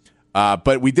line.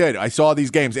 But we did. I saw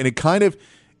these games, and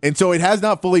and so it has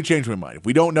not fully changed my mind. If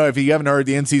we don't know, if you haven't heard,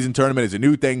 the in-season tournament is a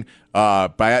new thing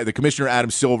by the commissioner, Adam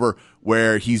Silver,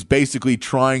 where he's basically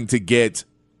trying to get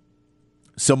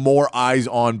some more eyes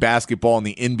on basketball in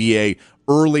the NBA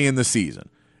early in the season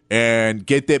and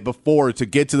get that before to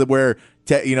get to where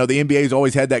the NBA's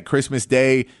always had that Christmas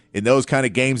Day and those kind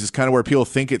of games is kind of where people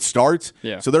think it starts.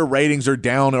 Yeah. So their ratings are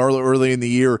down early in the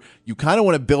year. You kind of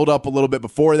want to build up a little bit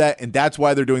before that, and that's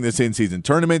why they're doing this in-season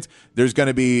tournament. There's going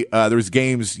to be there's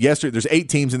games yesterday. There's 8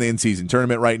 teams in the in-season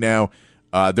tournament right now.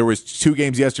 There was 2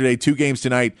 games yesterday, 2 games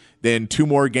tonight, then 2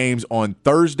 more games on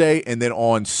Thursday, and then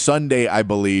on Sunday, I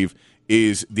believe,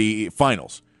 is the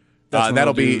finals.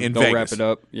 That'll be in Vegas. They'll wrap it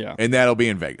up, yeah. And that'll be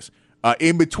in Vegas.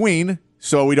 In between,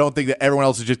 so we don't think that everyone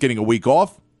else is just getting a week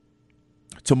off,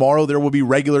 tomorrow there will be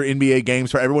regular NBA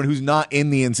games for everyone who's not in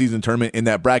the in-season tournament in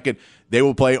that bracket. They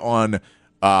will play on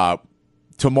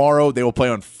tomorrow. They will play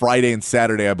on Friday and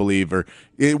Saturday, I believe, or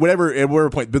whatever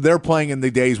point. But they're playing in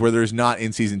the days where there's not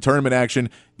in-season tournament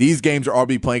action. These games are all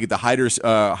be playing at the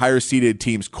higher-seeded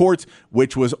teams' courts,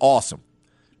 which was awesome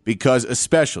because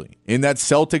especially in that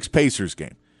Celtics-Pacers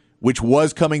game, which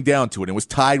was coming down to it and was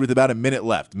tied with about a minute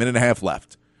and a half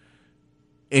left,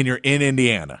 and you're in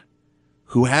Indiana,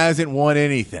 who hasn't won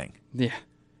anything. Yeah.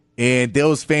 And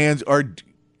those fans are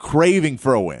craving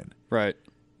for a win. Right.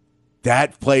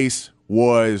 That place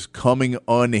was coming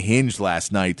unhinged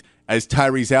last night as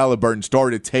Tyrese Halliburton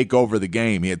started to take over the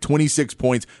game. He had 26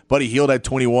 points, Buddy Hield had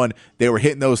 21. They were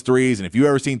hitting those threes, and if you've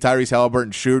ever seen Tyrese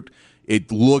Halliburton shoot,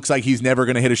 it looks like he's never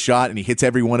going to hit a shot, and he hits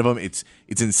every one of them. It's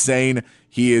insane.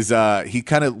 He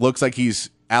kind of looks like he's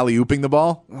alley-ooping the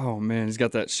ball. Oh, man. He's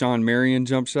got that Sean Marion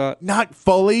jump shot. Not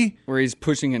fully. Where he's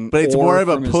pushing but it's more of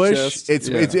a push.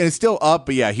 It's still up,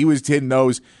 but yeah, he was hitting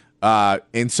those.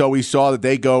 And so we saw that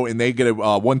they go and they get a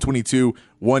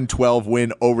 122-112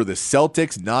 win over the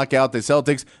Celtics, knock out the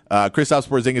Celtics. Kristaps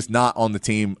Porzingis not on the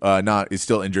team, is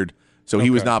still injured, so he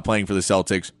was not playing for the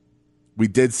Celtics. We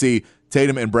did see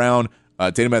Tatum and Brown.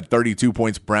 Tatum had 32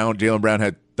 points. Jaylen Brown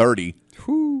had 30.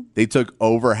 They took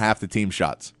over half the team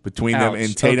shots between them,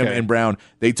 and Tatum and Brown.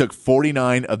 They took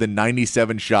 49 of the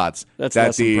 97 shots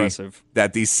impressive.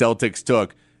 that the Celtics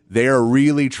took. They are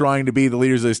really trying to be the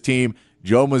leaders of this team.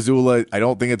 Joe Mazzulla, I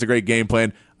don't think it's a great game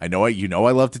plan. I know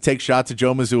I love to take shots at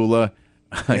Joe Mazzulla.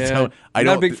 I'm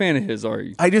not a big fan of his, are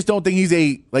you? I just don't think he's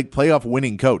a playoff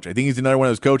winning coach. I think he's another one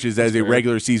of those coaches as a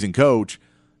regular season coach,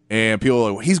 and people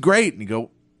are like, he's great, and you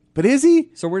go, but is he?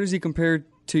 So where does he compare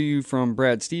to you from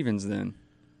Brad Stevens then?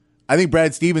 I think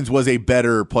Brad Stevens was a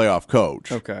better playoff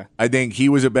coach. Okay. I think he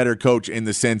was a better coach in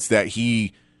the sense that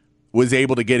he was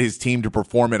able to get his team to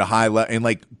perform at a high level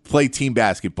and play team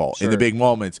basketball in the big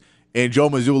moments. And Joe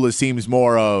Mazzulla seems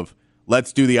more of,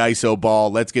 let's do the ISO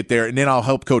ball, let's get there, and then I'll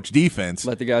help coach defense.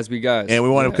 Let the guys be guys. And we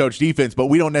want to coach defense, but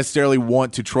we don't necessarily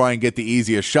want to try and get the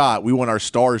easiest shot. We want our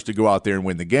stars to go out there and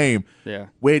win the game,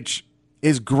 which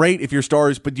is great if your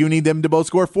stars, but you need them to both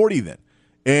score 40 then.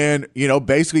 And,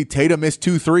 basically Tatum missed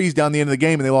 2 threes down the end of the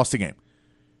game, and they lost the game.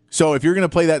 So if you're going to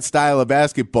play that style of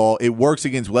basketball, it works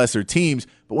against lesser teams.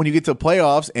 But when you get to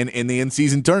playoffs and in the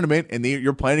in-season tournament and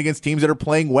you're playing against teams that are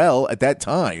playing well at that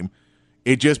time,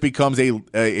 it just becomes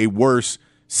a worse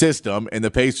system, and the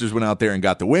Pacers went out there and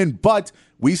got the win. But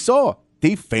we saw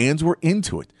the fans were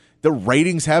into it. The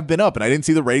ratings have been up, and I didn't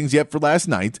see the ratings yet for last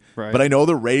night, but I know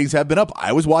the ratings have been up.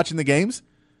 I was watching the games.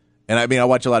 And I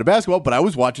watch a lot of basketball, but I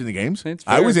was watching the games.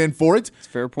 I was in for it. It's a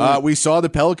fair point. We saw the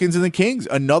Pelicans and the Kings,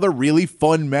 another really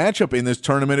fun matchup in this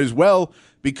tournament as well,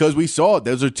 because we saw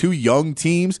those are two young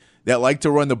teams that like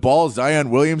to run the ball. Zion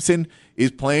Williamson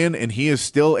is playing, and he is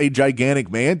still a gigantic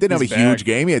man. Didn't have a huge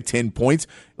game. He had 10 points.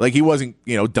 He wasn't,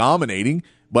 dominating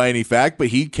by any fact, but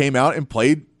he came out and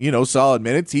played, solid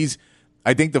minutes.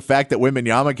 I think the fact that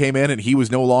Wembanyama came in and he was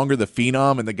no longer the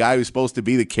phenom and the guy who's supposed to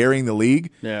be the carrying the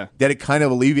league, that it kind of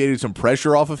alleviated some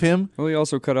pressure off of him. Well, he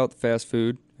also cut out the fast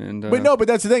food. But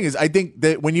that's the thing is I think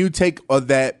that when you take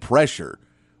that pressure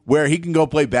where he can go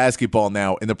play basketball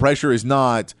now and the pressure is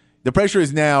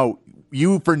now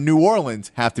you for New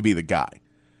Orleans have to be the guy.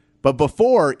 But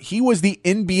before, he was the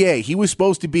NBA. He was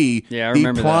supposed to be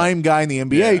the prime guy in the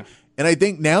NBA. Yeah. And I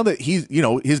think now that he's,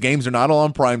 his games are not all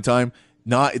on prime time.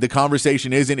 Not the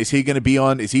conversation isn't, is he going to be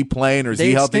on? Is he playing or is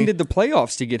he healthy? They extended the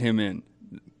playoffs to get him in.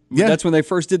 Yeah. That's when they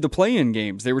first did the play-in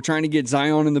games. They were trying to get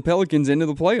Zion and the Pelicans into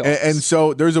the playoffs. And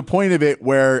so there's a point of it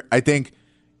where I think,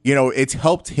 it's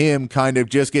helped him kind of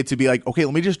just get to be like, okay,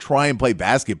 let me just try and play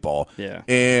basketball. Yeah.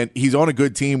 And he's on a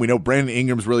good team. We know Brandon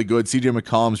Ingram's really good. CJ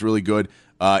McCollum's really good.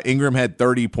 Ingram had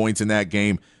 30 points in that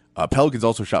game. Pelicans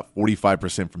also shot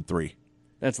 45% from 3.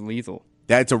 That's lethal.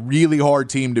 That's a really hard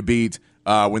team to beat.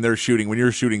 When you're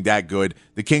shooting that good.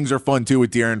 The Kings are fun too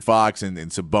with De'Aaron Fox and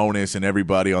Sabonis and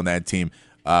everybody on that team.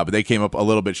 But they came up a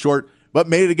little bit short, but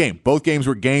made it a game. Both games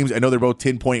were games. I know they're both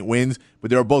 10-point wins,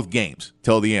 but they were both games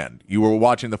till the end. You were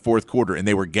watching the fourth quarter, and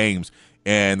they were games,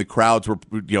 and the crowds were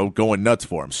going nuts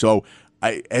for them. So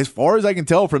as far as I can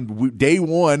tell from day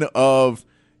one of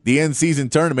the end-season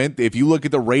tournament, if you look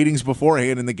at the ratings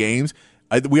beforehand in the games,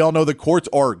 we all know the courts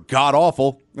are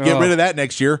god-awful. Get rid of that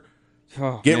next year.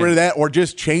 Get rid of that or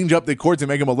just change up the courts and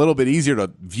make them a little bit easier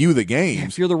to view the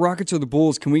games. If you're the Rockets or the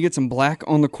Bulls, can we get some black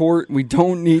on the court? We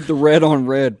don't need the red on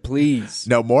red, please.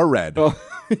 No, more red.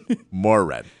 More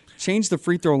red. Change the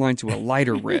free throw line to a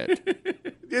lighter red.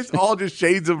 It's all just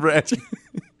shades of red.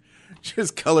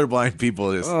 Just colorblind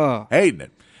people just hating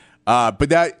it. But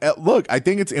that look, I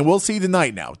think and we'll see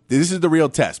tonight now. This is the real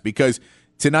test because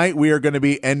tonight we are going to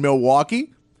be in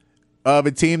Milwaukee. Of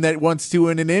a team that wants to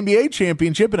win an NBA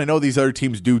championship, and I know these other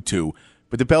teams do too,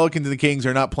 but the Pelicans and the Kings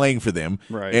are not playing for them,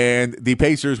 and the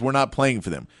Pacers were not playing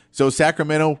for them. So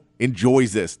Sacramento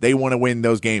enjoys this. They want to win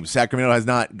those games. Sacramento has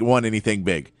not won anything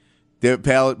big. The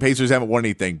Pacers haven't won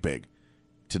anything big.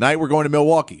 Tonight we're going to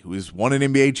Milwaukee, who has won an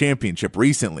NBA championship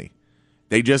recently.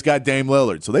 They just got Dame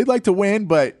Lillard, so they'd like to win,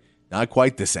 but not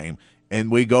quite the same.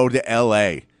 And we go to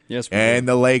L.A., Yes, and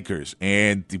the Lakers.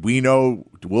 And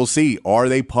we'll see. Are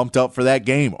they pumped up for that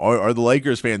game? Are the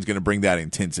Lakers fans going to bring that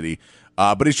intensity?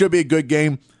 But it should be a good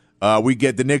game. We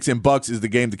get the Knicks and Bucks is the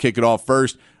game to kick it off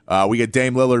first. We get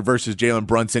Dame Lillard versus Jalen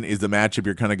Brunson is the matchup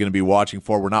you're kind of going to be watching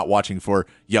for. We're not watching for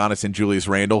Giannis and Julius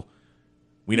Randle.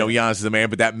 We know Giannis is the man,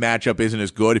 but that matchup isn't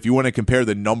as good. If you want to compare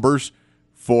the numbers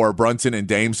for Brunson and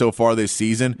Dame so far this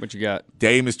season, what you got?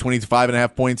 Dame is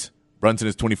 25.5 points. Brunson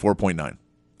is 24.9.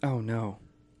 Oh, no.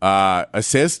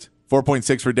 Assist,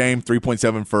 4.6 for Dame,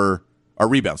 3.7 for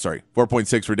rebound,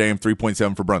 4.6 for Dame,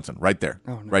 3.7 for Brunson. Right there.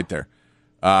 Oh, no. Right there.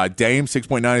 Dame,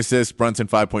 6.9 assists, Brunson,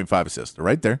 5.5 assists. They're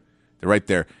right there. They're right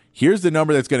there. Here's the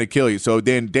number that's going to kill you. So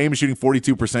then Dame is shooting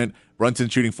 42%,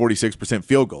 Brunson's shooting 46%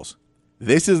 field goals.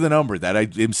 This is the number that I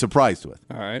am surprised with.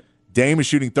 All right. Dame is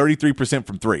shooting 33%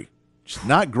 from 3. Which is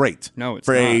not great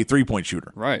for a three-point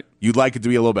shooter. Right. You'd like it to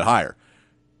be a little bit higher.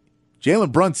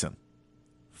 Jalen Brunson,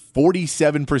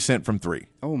 47% from 3.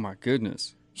 Oh, my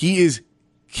goodness. He is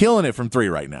killing it from three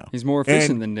right now. He's more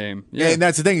efficient than Dame. Yeah. And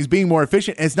that's the thing. He's being more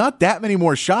efficient. And it's not that many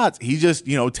more shots. He's just,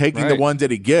 taking the ones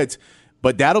that he gets.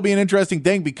 But that'll be an interesting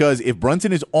thing because if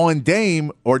Brunson is on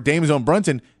Dame or Dame is on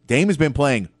Brunson, Dame has been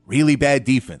playing really bad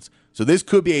defense. So this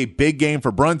could be a big game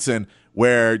for Brunson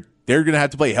where they're going to have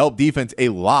to play help defense a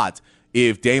lot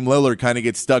if Dame Lillard kind of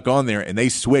gets stuck on there and they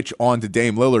switch on to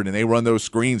Dame Lillard and they run those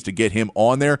screens to get him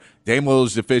on there. Dame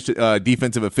Lillard's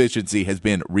defensive efficiency has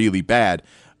been really bad.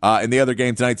 And the other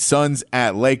game tonight, Suns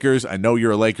at Lakers. I know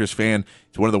you're a Lakers fan.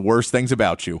 It's one of the worst things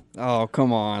about you. Oh,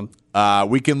 come on.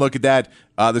 We can look at that.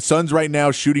 The Suns right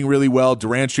now shooting really well.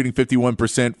 Durant shooting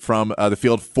 51% from the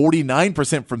field,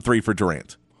 49% from three for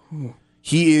Durant.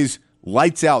 He is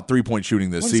lights out three-point shooting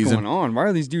this season. What's going on? Why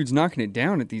are these dudes knocking it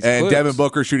down at these And clips? Devin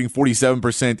Booker shooting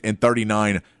 47% and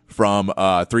 39% from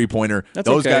three-pointer.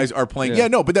 Those guys are playing. Yeah,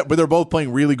 no, but they're both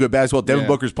playing really good basketball. Devin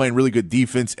Booker's playing really good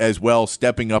defense as well,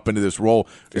 stepping up into this role.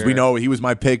 As we know, he was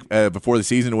my pick before the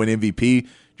season to win MVP,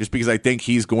 just because I think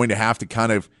he's going to have to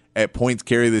kind of at points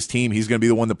carry this team. He's going to be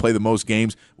the one to play the most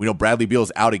games. We know Bradley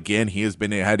Beal's out again. He has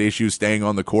had issues staying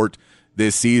on the court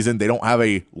this season. They don't have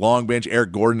a long bench.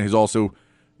 Eric Gordon is also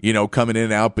coming in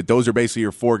and out, but those are basically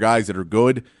your four guys that are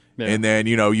good. Yeah. And then,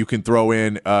 you can throw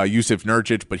in Yusuf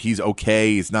Nurkic, but he's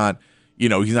okay. He's not, he's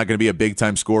not going to be a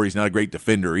big-time scorer. He's not a great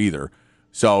defender either.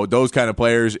 So those kind of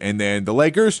players. And then the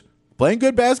Lakers playing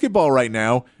good basketball right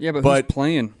now. Yeah, but who's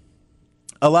playing?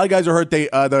 A lot of guys are hurt.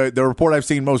 The report I've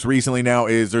seen most recently now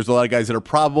is there's a lot of guys that are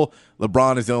probable.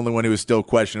 LeBron is the only one who is still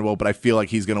questionable, but I feel like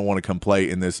he's going to want to come play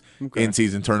in this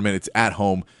in-season tournament. It's at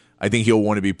home. I think he'll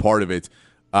want to be part of it.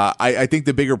 I think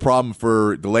the bigger problem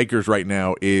for the Lakers right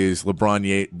now is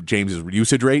LeBron James's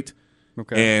usage rate.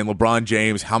 And LeBron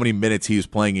James, how many minutes he is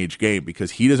playing each game, because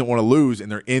he doesn't want to lose,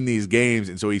 and they're in these games,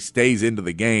 and so he stays into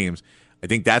the games. I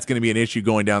think that's going to be an issue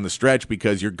going down the stretch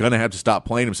because you're going to have to stop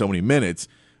playing him so many minutes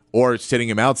or sitting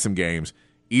him out some games.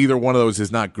 Either one of those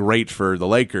is not great for the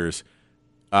Lakers.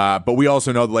 But we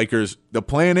also know the Lakers, the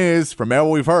plan is, from what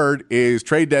we've heard, is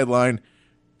trade deadline,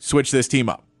 switch this team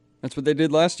up. That's what they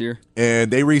did last year.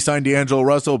 And they re-signed D'Angelo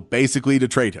Russell basically to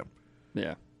trade him.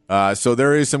 Yeah. So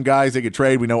there is some guys they could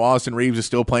trade. We know Austin Reeves is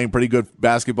still playing pretty good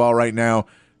basketball right now.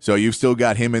 So you've still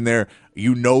got him in there.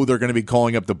 They're going to be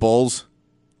calling up the Bulls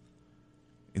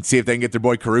and see if they can get their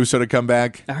boy Caruso to come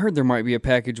back. I heard there might be a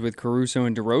package with Caruso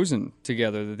and DeRozan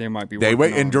together that they might be working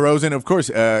on. And DeRozan, of course,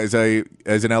 is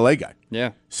an LA guy.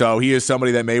 Yeah. So he is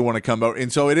somebody that may want to come out.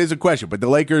 And so it is a question. But the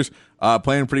Lakers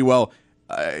playing pretty well.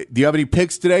 Do you have any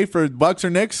picks today for Bucks or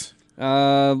Knicks?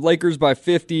 Lakers by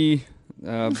 50.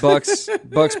 Bucks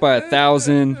by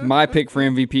 1,000. My pick for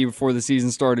MVP before the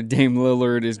season started, Dame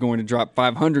Lillard, is going to drop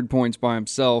 500 points by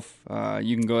himself.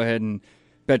 You can go ahead and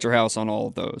bet your house on all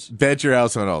of those. Bet your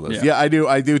house on all those. Yeah, I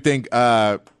do think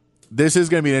this is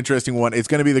going to be an interesting one. It's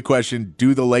going to be the question: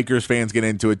 do the Lakers fans get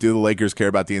into it? Do the Lakers care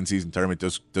about the in-season tournament?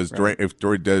 Does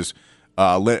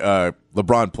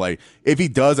LeBron play? If he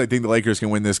does, I think the Lakers can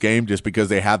win this game just because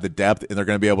they have the depth and they're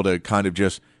going to be able to kind of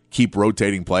just keep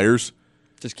rotating players.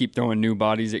 Just keep throwing new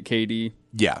bodies at KD.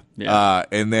 Yeah.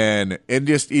 And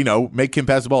just, make him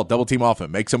pass the ball, double team off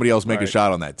him, make somebody else make a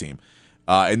shot on that team.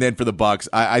 And then for the Bucks,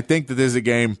 I think that this is a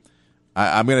game.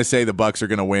 I'm going to say the Bucks are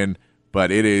going to win,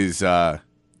 but it is the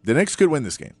Knicks could win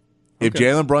this game. Okay. If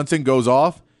Jalen Brunson goes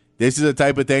off, this is a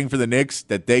type of thing for the Knicks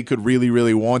that they could really,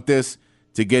 really want this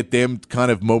to get them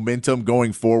kind of momentum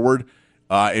going forward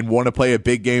and want to play a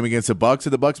big game against the Bucks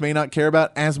that the Bucks may not care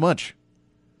about as much.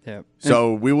 Yeah.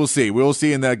 So we will see. We will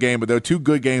see in that game, but there are two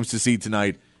good games to see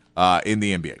tonight in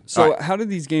the NBA. So how do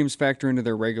these games factor into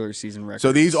their regular season records?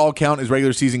 So these all count as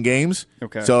regular season games.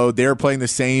 Okay. So they're playing the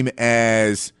same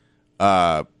as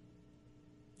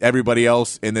everybody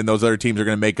else, and then those other teams are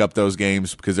going to make up those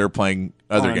games because they're playing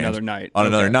other games on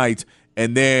another night.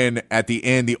 And then at the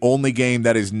end, the only game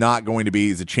that is not going to be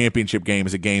is a championship game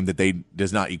is a game that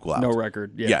does not equal out. No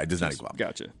record. Yeah, it does not equal out.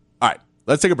 Gotcha. All right.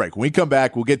 Let's take a break. When we come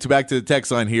back, we'll get back to the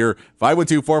text line here,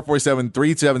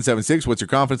 512-447-3776. What's your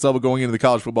confidence level going into the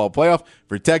college football playoff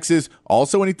for Texas?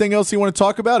 Also, anything else you want to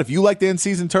talk about? If you like the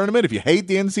in-season tournament, if you hate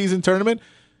the in-season tournament,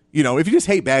 if you just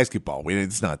hate basketball,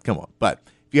 it's not, come on. But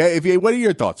if you, what are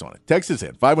your thoughts on it? Text us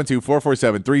in,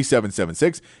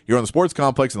 512-447-3776. You're on the Sports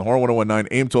Complex in the Horn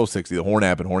 1019, AM 1260, the Horn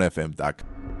app, and hornfm.com.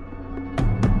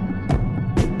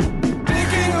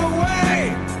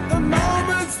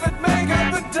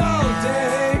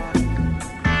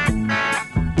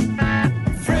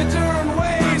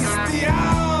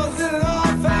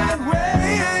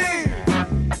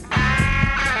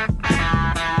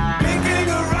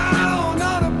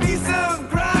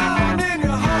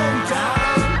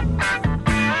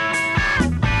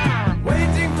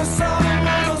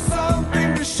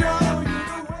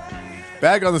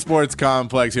 Back on the Sports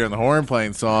Complex here on the Horn,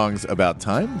 playing songs about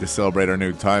time to celebrate our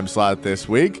new time slot this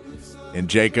week. And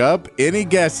Jacob, any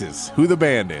guesses who the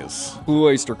band is? Blue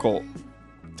Oyster Cult.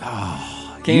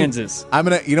 Kansas.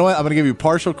 You know what? I'm gonna give you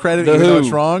partial credit, The even though Who. it's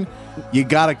wrong. You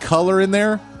got a color in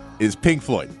there. Is Pink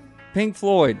Floyd? Pink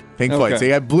Floyd. Pink Floyd. Okay. So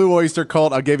you got Blue Oyster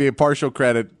Cult. I'll give you a partial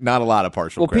credit. Not a lot of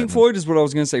partial Well, credit. Pink Floyd is what I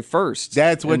was going to say first.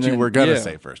 That's what And you then- were gonna yeah.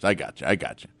 say first. I got you.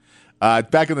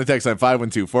 Back on the text line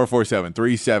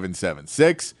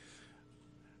 512-447-3776.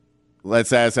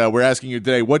 Let's ask. We're asking you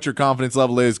today what your confidence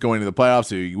level is going to the playoffs.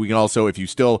 So we can also, if you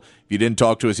didn't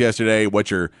talk to us yesterday,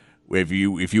 if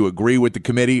you agree with the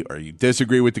committee or you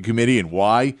disagree with the committee and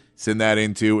why, send that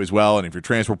into as well. And if your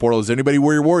transfer portal is anybody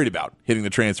where you're worried about hitting the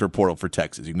transfer portal for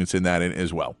Texas, you can send that in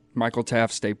as well. Michael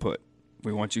Taft, stay put.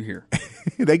 We want you here.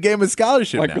 They gave him a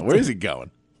scholarship Michael now. Where is he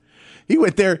going? He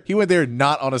went there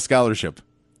not on a scholarship.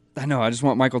 I know. I just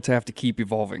want Michael Taft to keep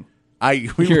evolving. We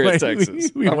Here at want-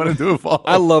 Texas. We want him to evolve.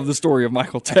 I love the story of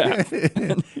Michael Taft.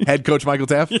 Head coach Michael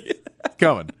Taft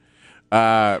coming.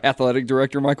 Athletic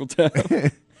director Michael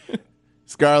Taft.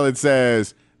 Scarlett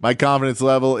says, my confidence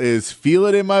level is feel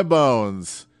it in my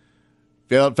bones.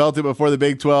 Felt it before the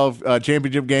Big 12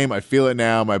 championship game. I feel it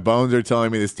now. My bones are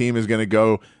telling me this team is going to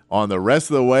go on the rest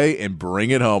of the way and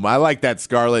bring it home. I like that,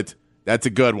 Scarlett. That's a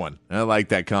good one. I like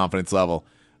that confidence level.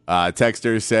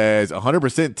 Texter says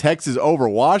 100% Texas over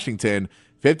Washington,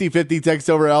 50-50 Texas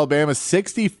over Alabama,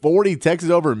 60-40 Texas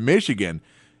over Michigan.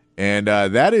 And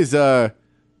that is then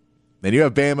you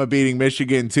have Bama beating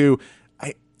Michigan too.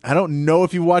 I don't know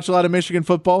if you watch a lot of Michigan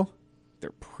football.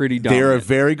 They're pretty dominant. They're a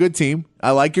very good team.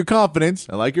 I like your confidence.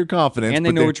 And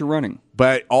they know what you're running.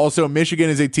 But also Michigan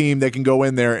is a team that can go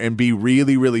in there and be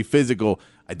really, really physical.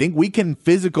 I think we can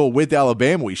physical with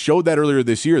Alabama. We showed that earlier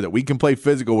this year that we can play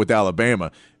physical with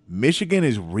Alabama. Michigan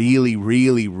is really,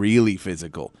 really, really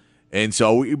physical. And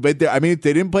so, they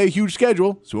didn't play a huge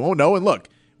schedule, so we won't know. And look,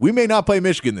 we may not play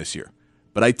Michigan this year,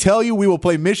 but I tell you, we will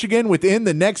play Michigan within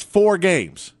the next 4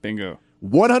 games. Bingo.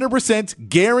 100%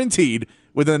 guaranteed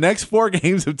within the next 4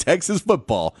 games of Texas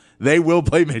football, they will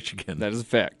play Michigan. That is a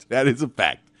fact. That is a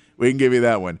fact. We can give you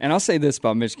that one. And I'll say this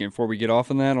about Michigan before we get off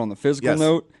on that. On the physical Yes.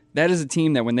 note, that is a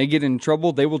team that when they get in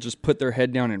trouble, they will just put their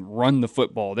head down and run the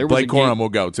football. Blake Corum will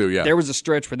go too, yeah. There was a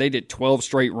stretch where they did 12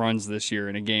 straight runs this year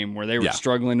in a game where they were Yeah.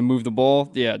 struggling to move the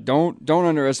ball. Yeah, don't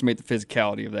underestimate the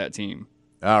physicality of that team.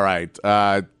 All right.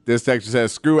 This texter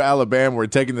says, screw Alabama. We're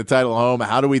taking the title home.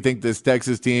 How do we think this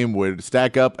Texas team would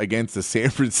stack up against the San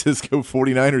Francisco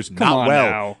 49ers? Come on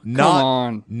well. now. Come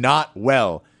on. Not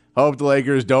well. Hope the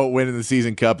Lakers don't win in the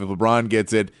season cup. If LeBron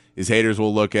gets it, his haters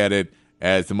will look at it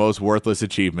as the most worthless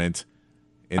achievement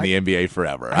in the NBA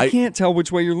forever. I can't tell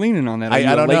which way you're leaning on that. Are you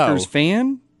I a don't Lakers know.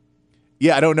 fan?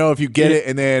 Yeah, I don't know if you get it.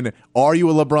 And then, are you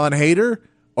a LeBron hater?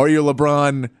 Or are you a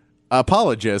LeBron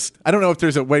apologist? I don't know if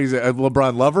there's a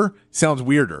LeBron lover. Sounds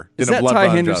weirder than Is a that LeBron Ty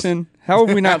just. Henderson? How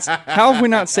have we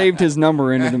not saved his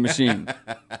number into the machine?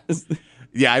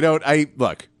 Yeah, I don't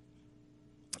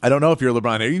know if you're a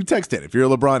LeBron hater. You text in if you're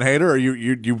a LeBron hater or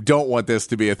you don't want this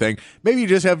to be a thing. Maybe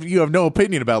you have no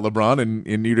opinion about LeBron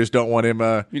and you just don't want him.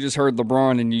 You just heard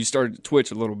LeBron and you started to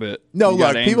twitch a little bit. No, You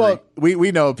got look, people. angry.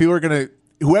 We know people are gonna.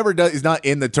 Whoever is not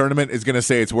in the tournament is gonna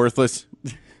say it's worthless,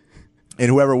 and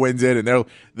whoever wins it, and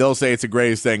they'll say it's the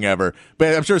greatest thing ever.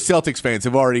 But I'm sure Celtics fans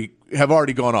have already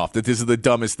gone off that this is the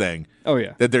dumbest thing. Oh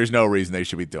yeah. That there's no reason they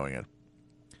should be doing it.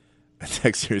 A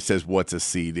text here says, "What's a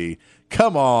CD?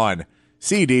 Come on,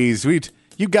 CDs.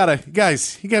 Come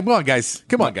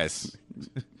on, guys.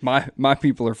 My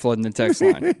people are flooding the text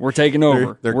line. We're taking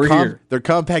over. We're here. They're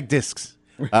compact discs.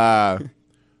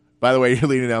 By the way, your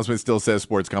lead announcement still says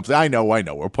Sports Complex. I know.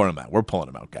 We're pulling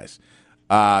them out, guys.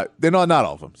 They're not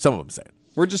all of them. Some of them say it.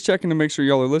 We're just checking to make sure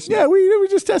y'all are listening. Yeah, we're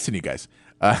just testing you guys.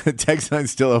 Text line's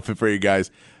still open for you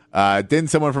guys. Didn't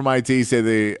someone from IT say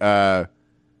the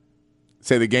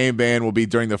game ban will be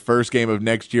during the first game of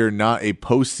next year, not a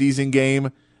postseason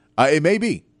game? It may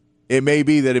be. It may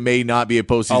be that it may not be a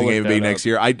postseason game. It may be next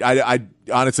year. I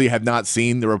honestly have not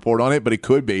seen the report on it, but it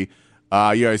could be.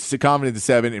 Confident to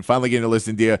 7 and finally getting to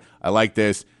listen to you. I like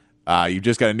this. You've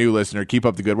just got a new listener. Keep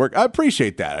up the good work. I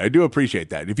appreciate that. I do appreciate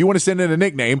that. If you want to send in a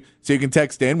nickname so you can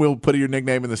text in, we'll put your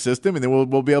nickname in the system, and then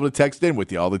we'll be able to text in with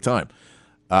you all the time.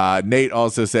 Nate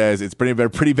also says, it's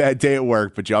pretty bad day at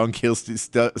work, but y'all can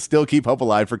still keep hope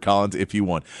alive for Collins if you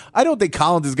want. I don't think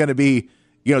Collins is going to be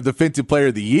defensive player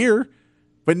of the year,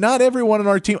 but not everyone on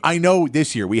our team. I know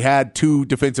this year we had 2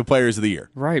 defensive players of the year.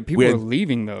 Right. People are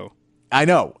leaving, though. I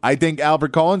know. I think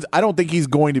Albert Collins, I don't think he's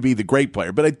going to be the great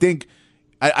player, but I think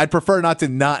I'd prefer not to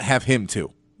not have him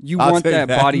too. You want that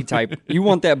body type. You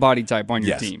want that body type on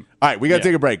your team. All right, we got to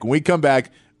take a break. When we come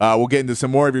back, We'll get into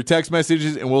some more of your text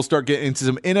messages, and we'll start getting into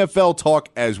some NFL talk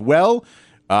as well.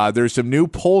 There's some new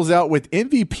polls out with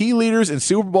MVP leaders and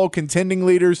Super Bowl contending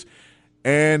leaders.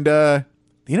 And the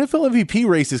NFL MVP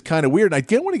race is kind of weird. And I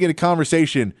did want to get a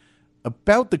conversation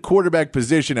about the quarterback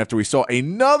position after we saw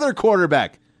another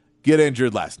quarterback get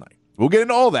injured last night. We'll get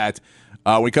into all that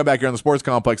when we come back here on the Sports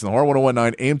Complex on the Horn 101.9,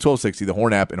 AM 1260, the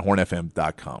Horn app, and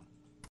hornfm.com.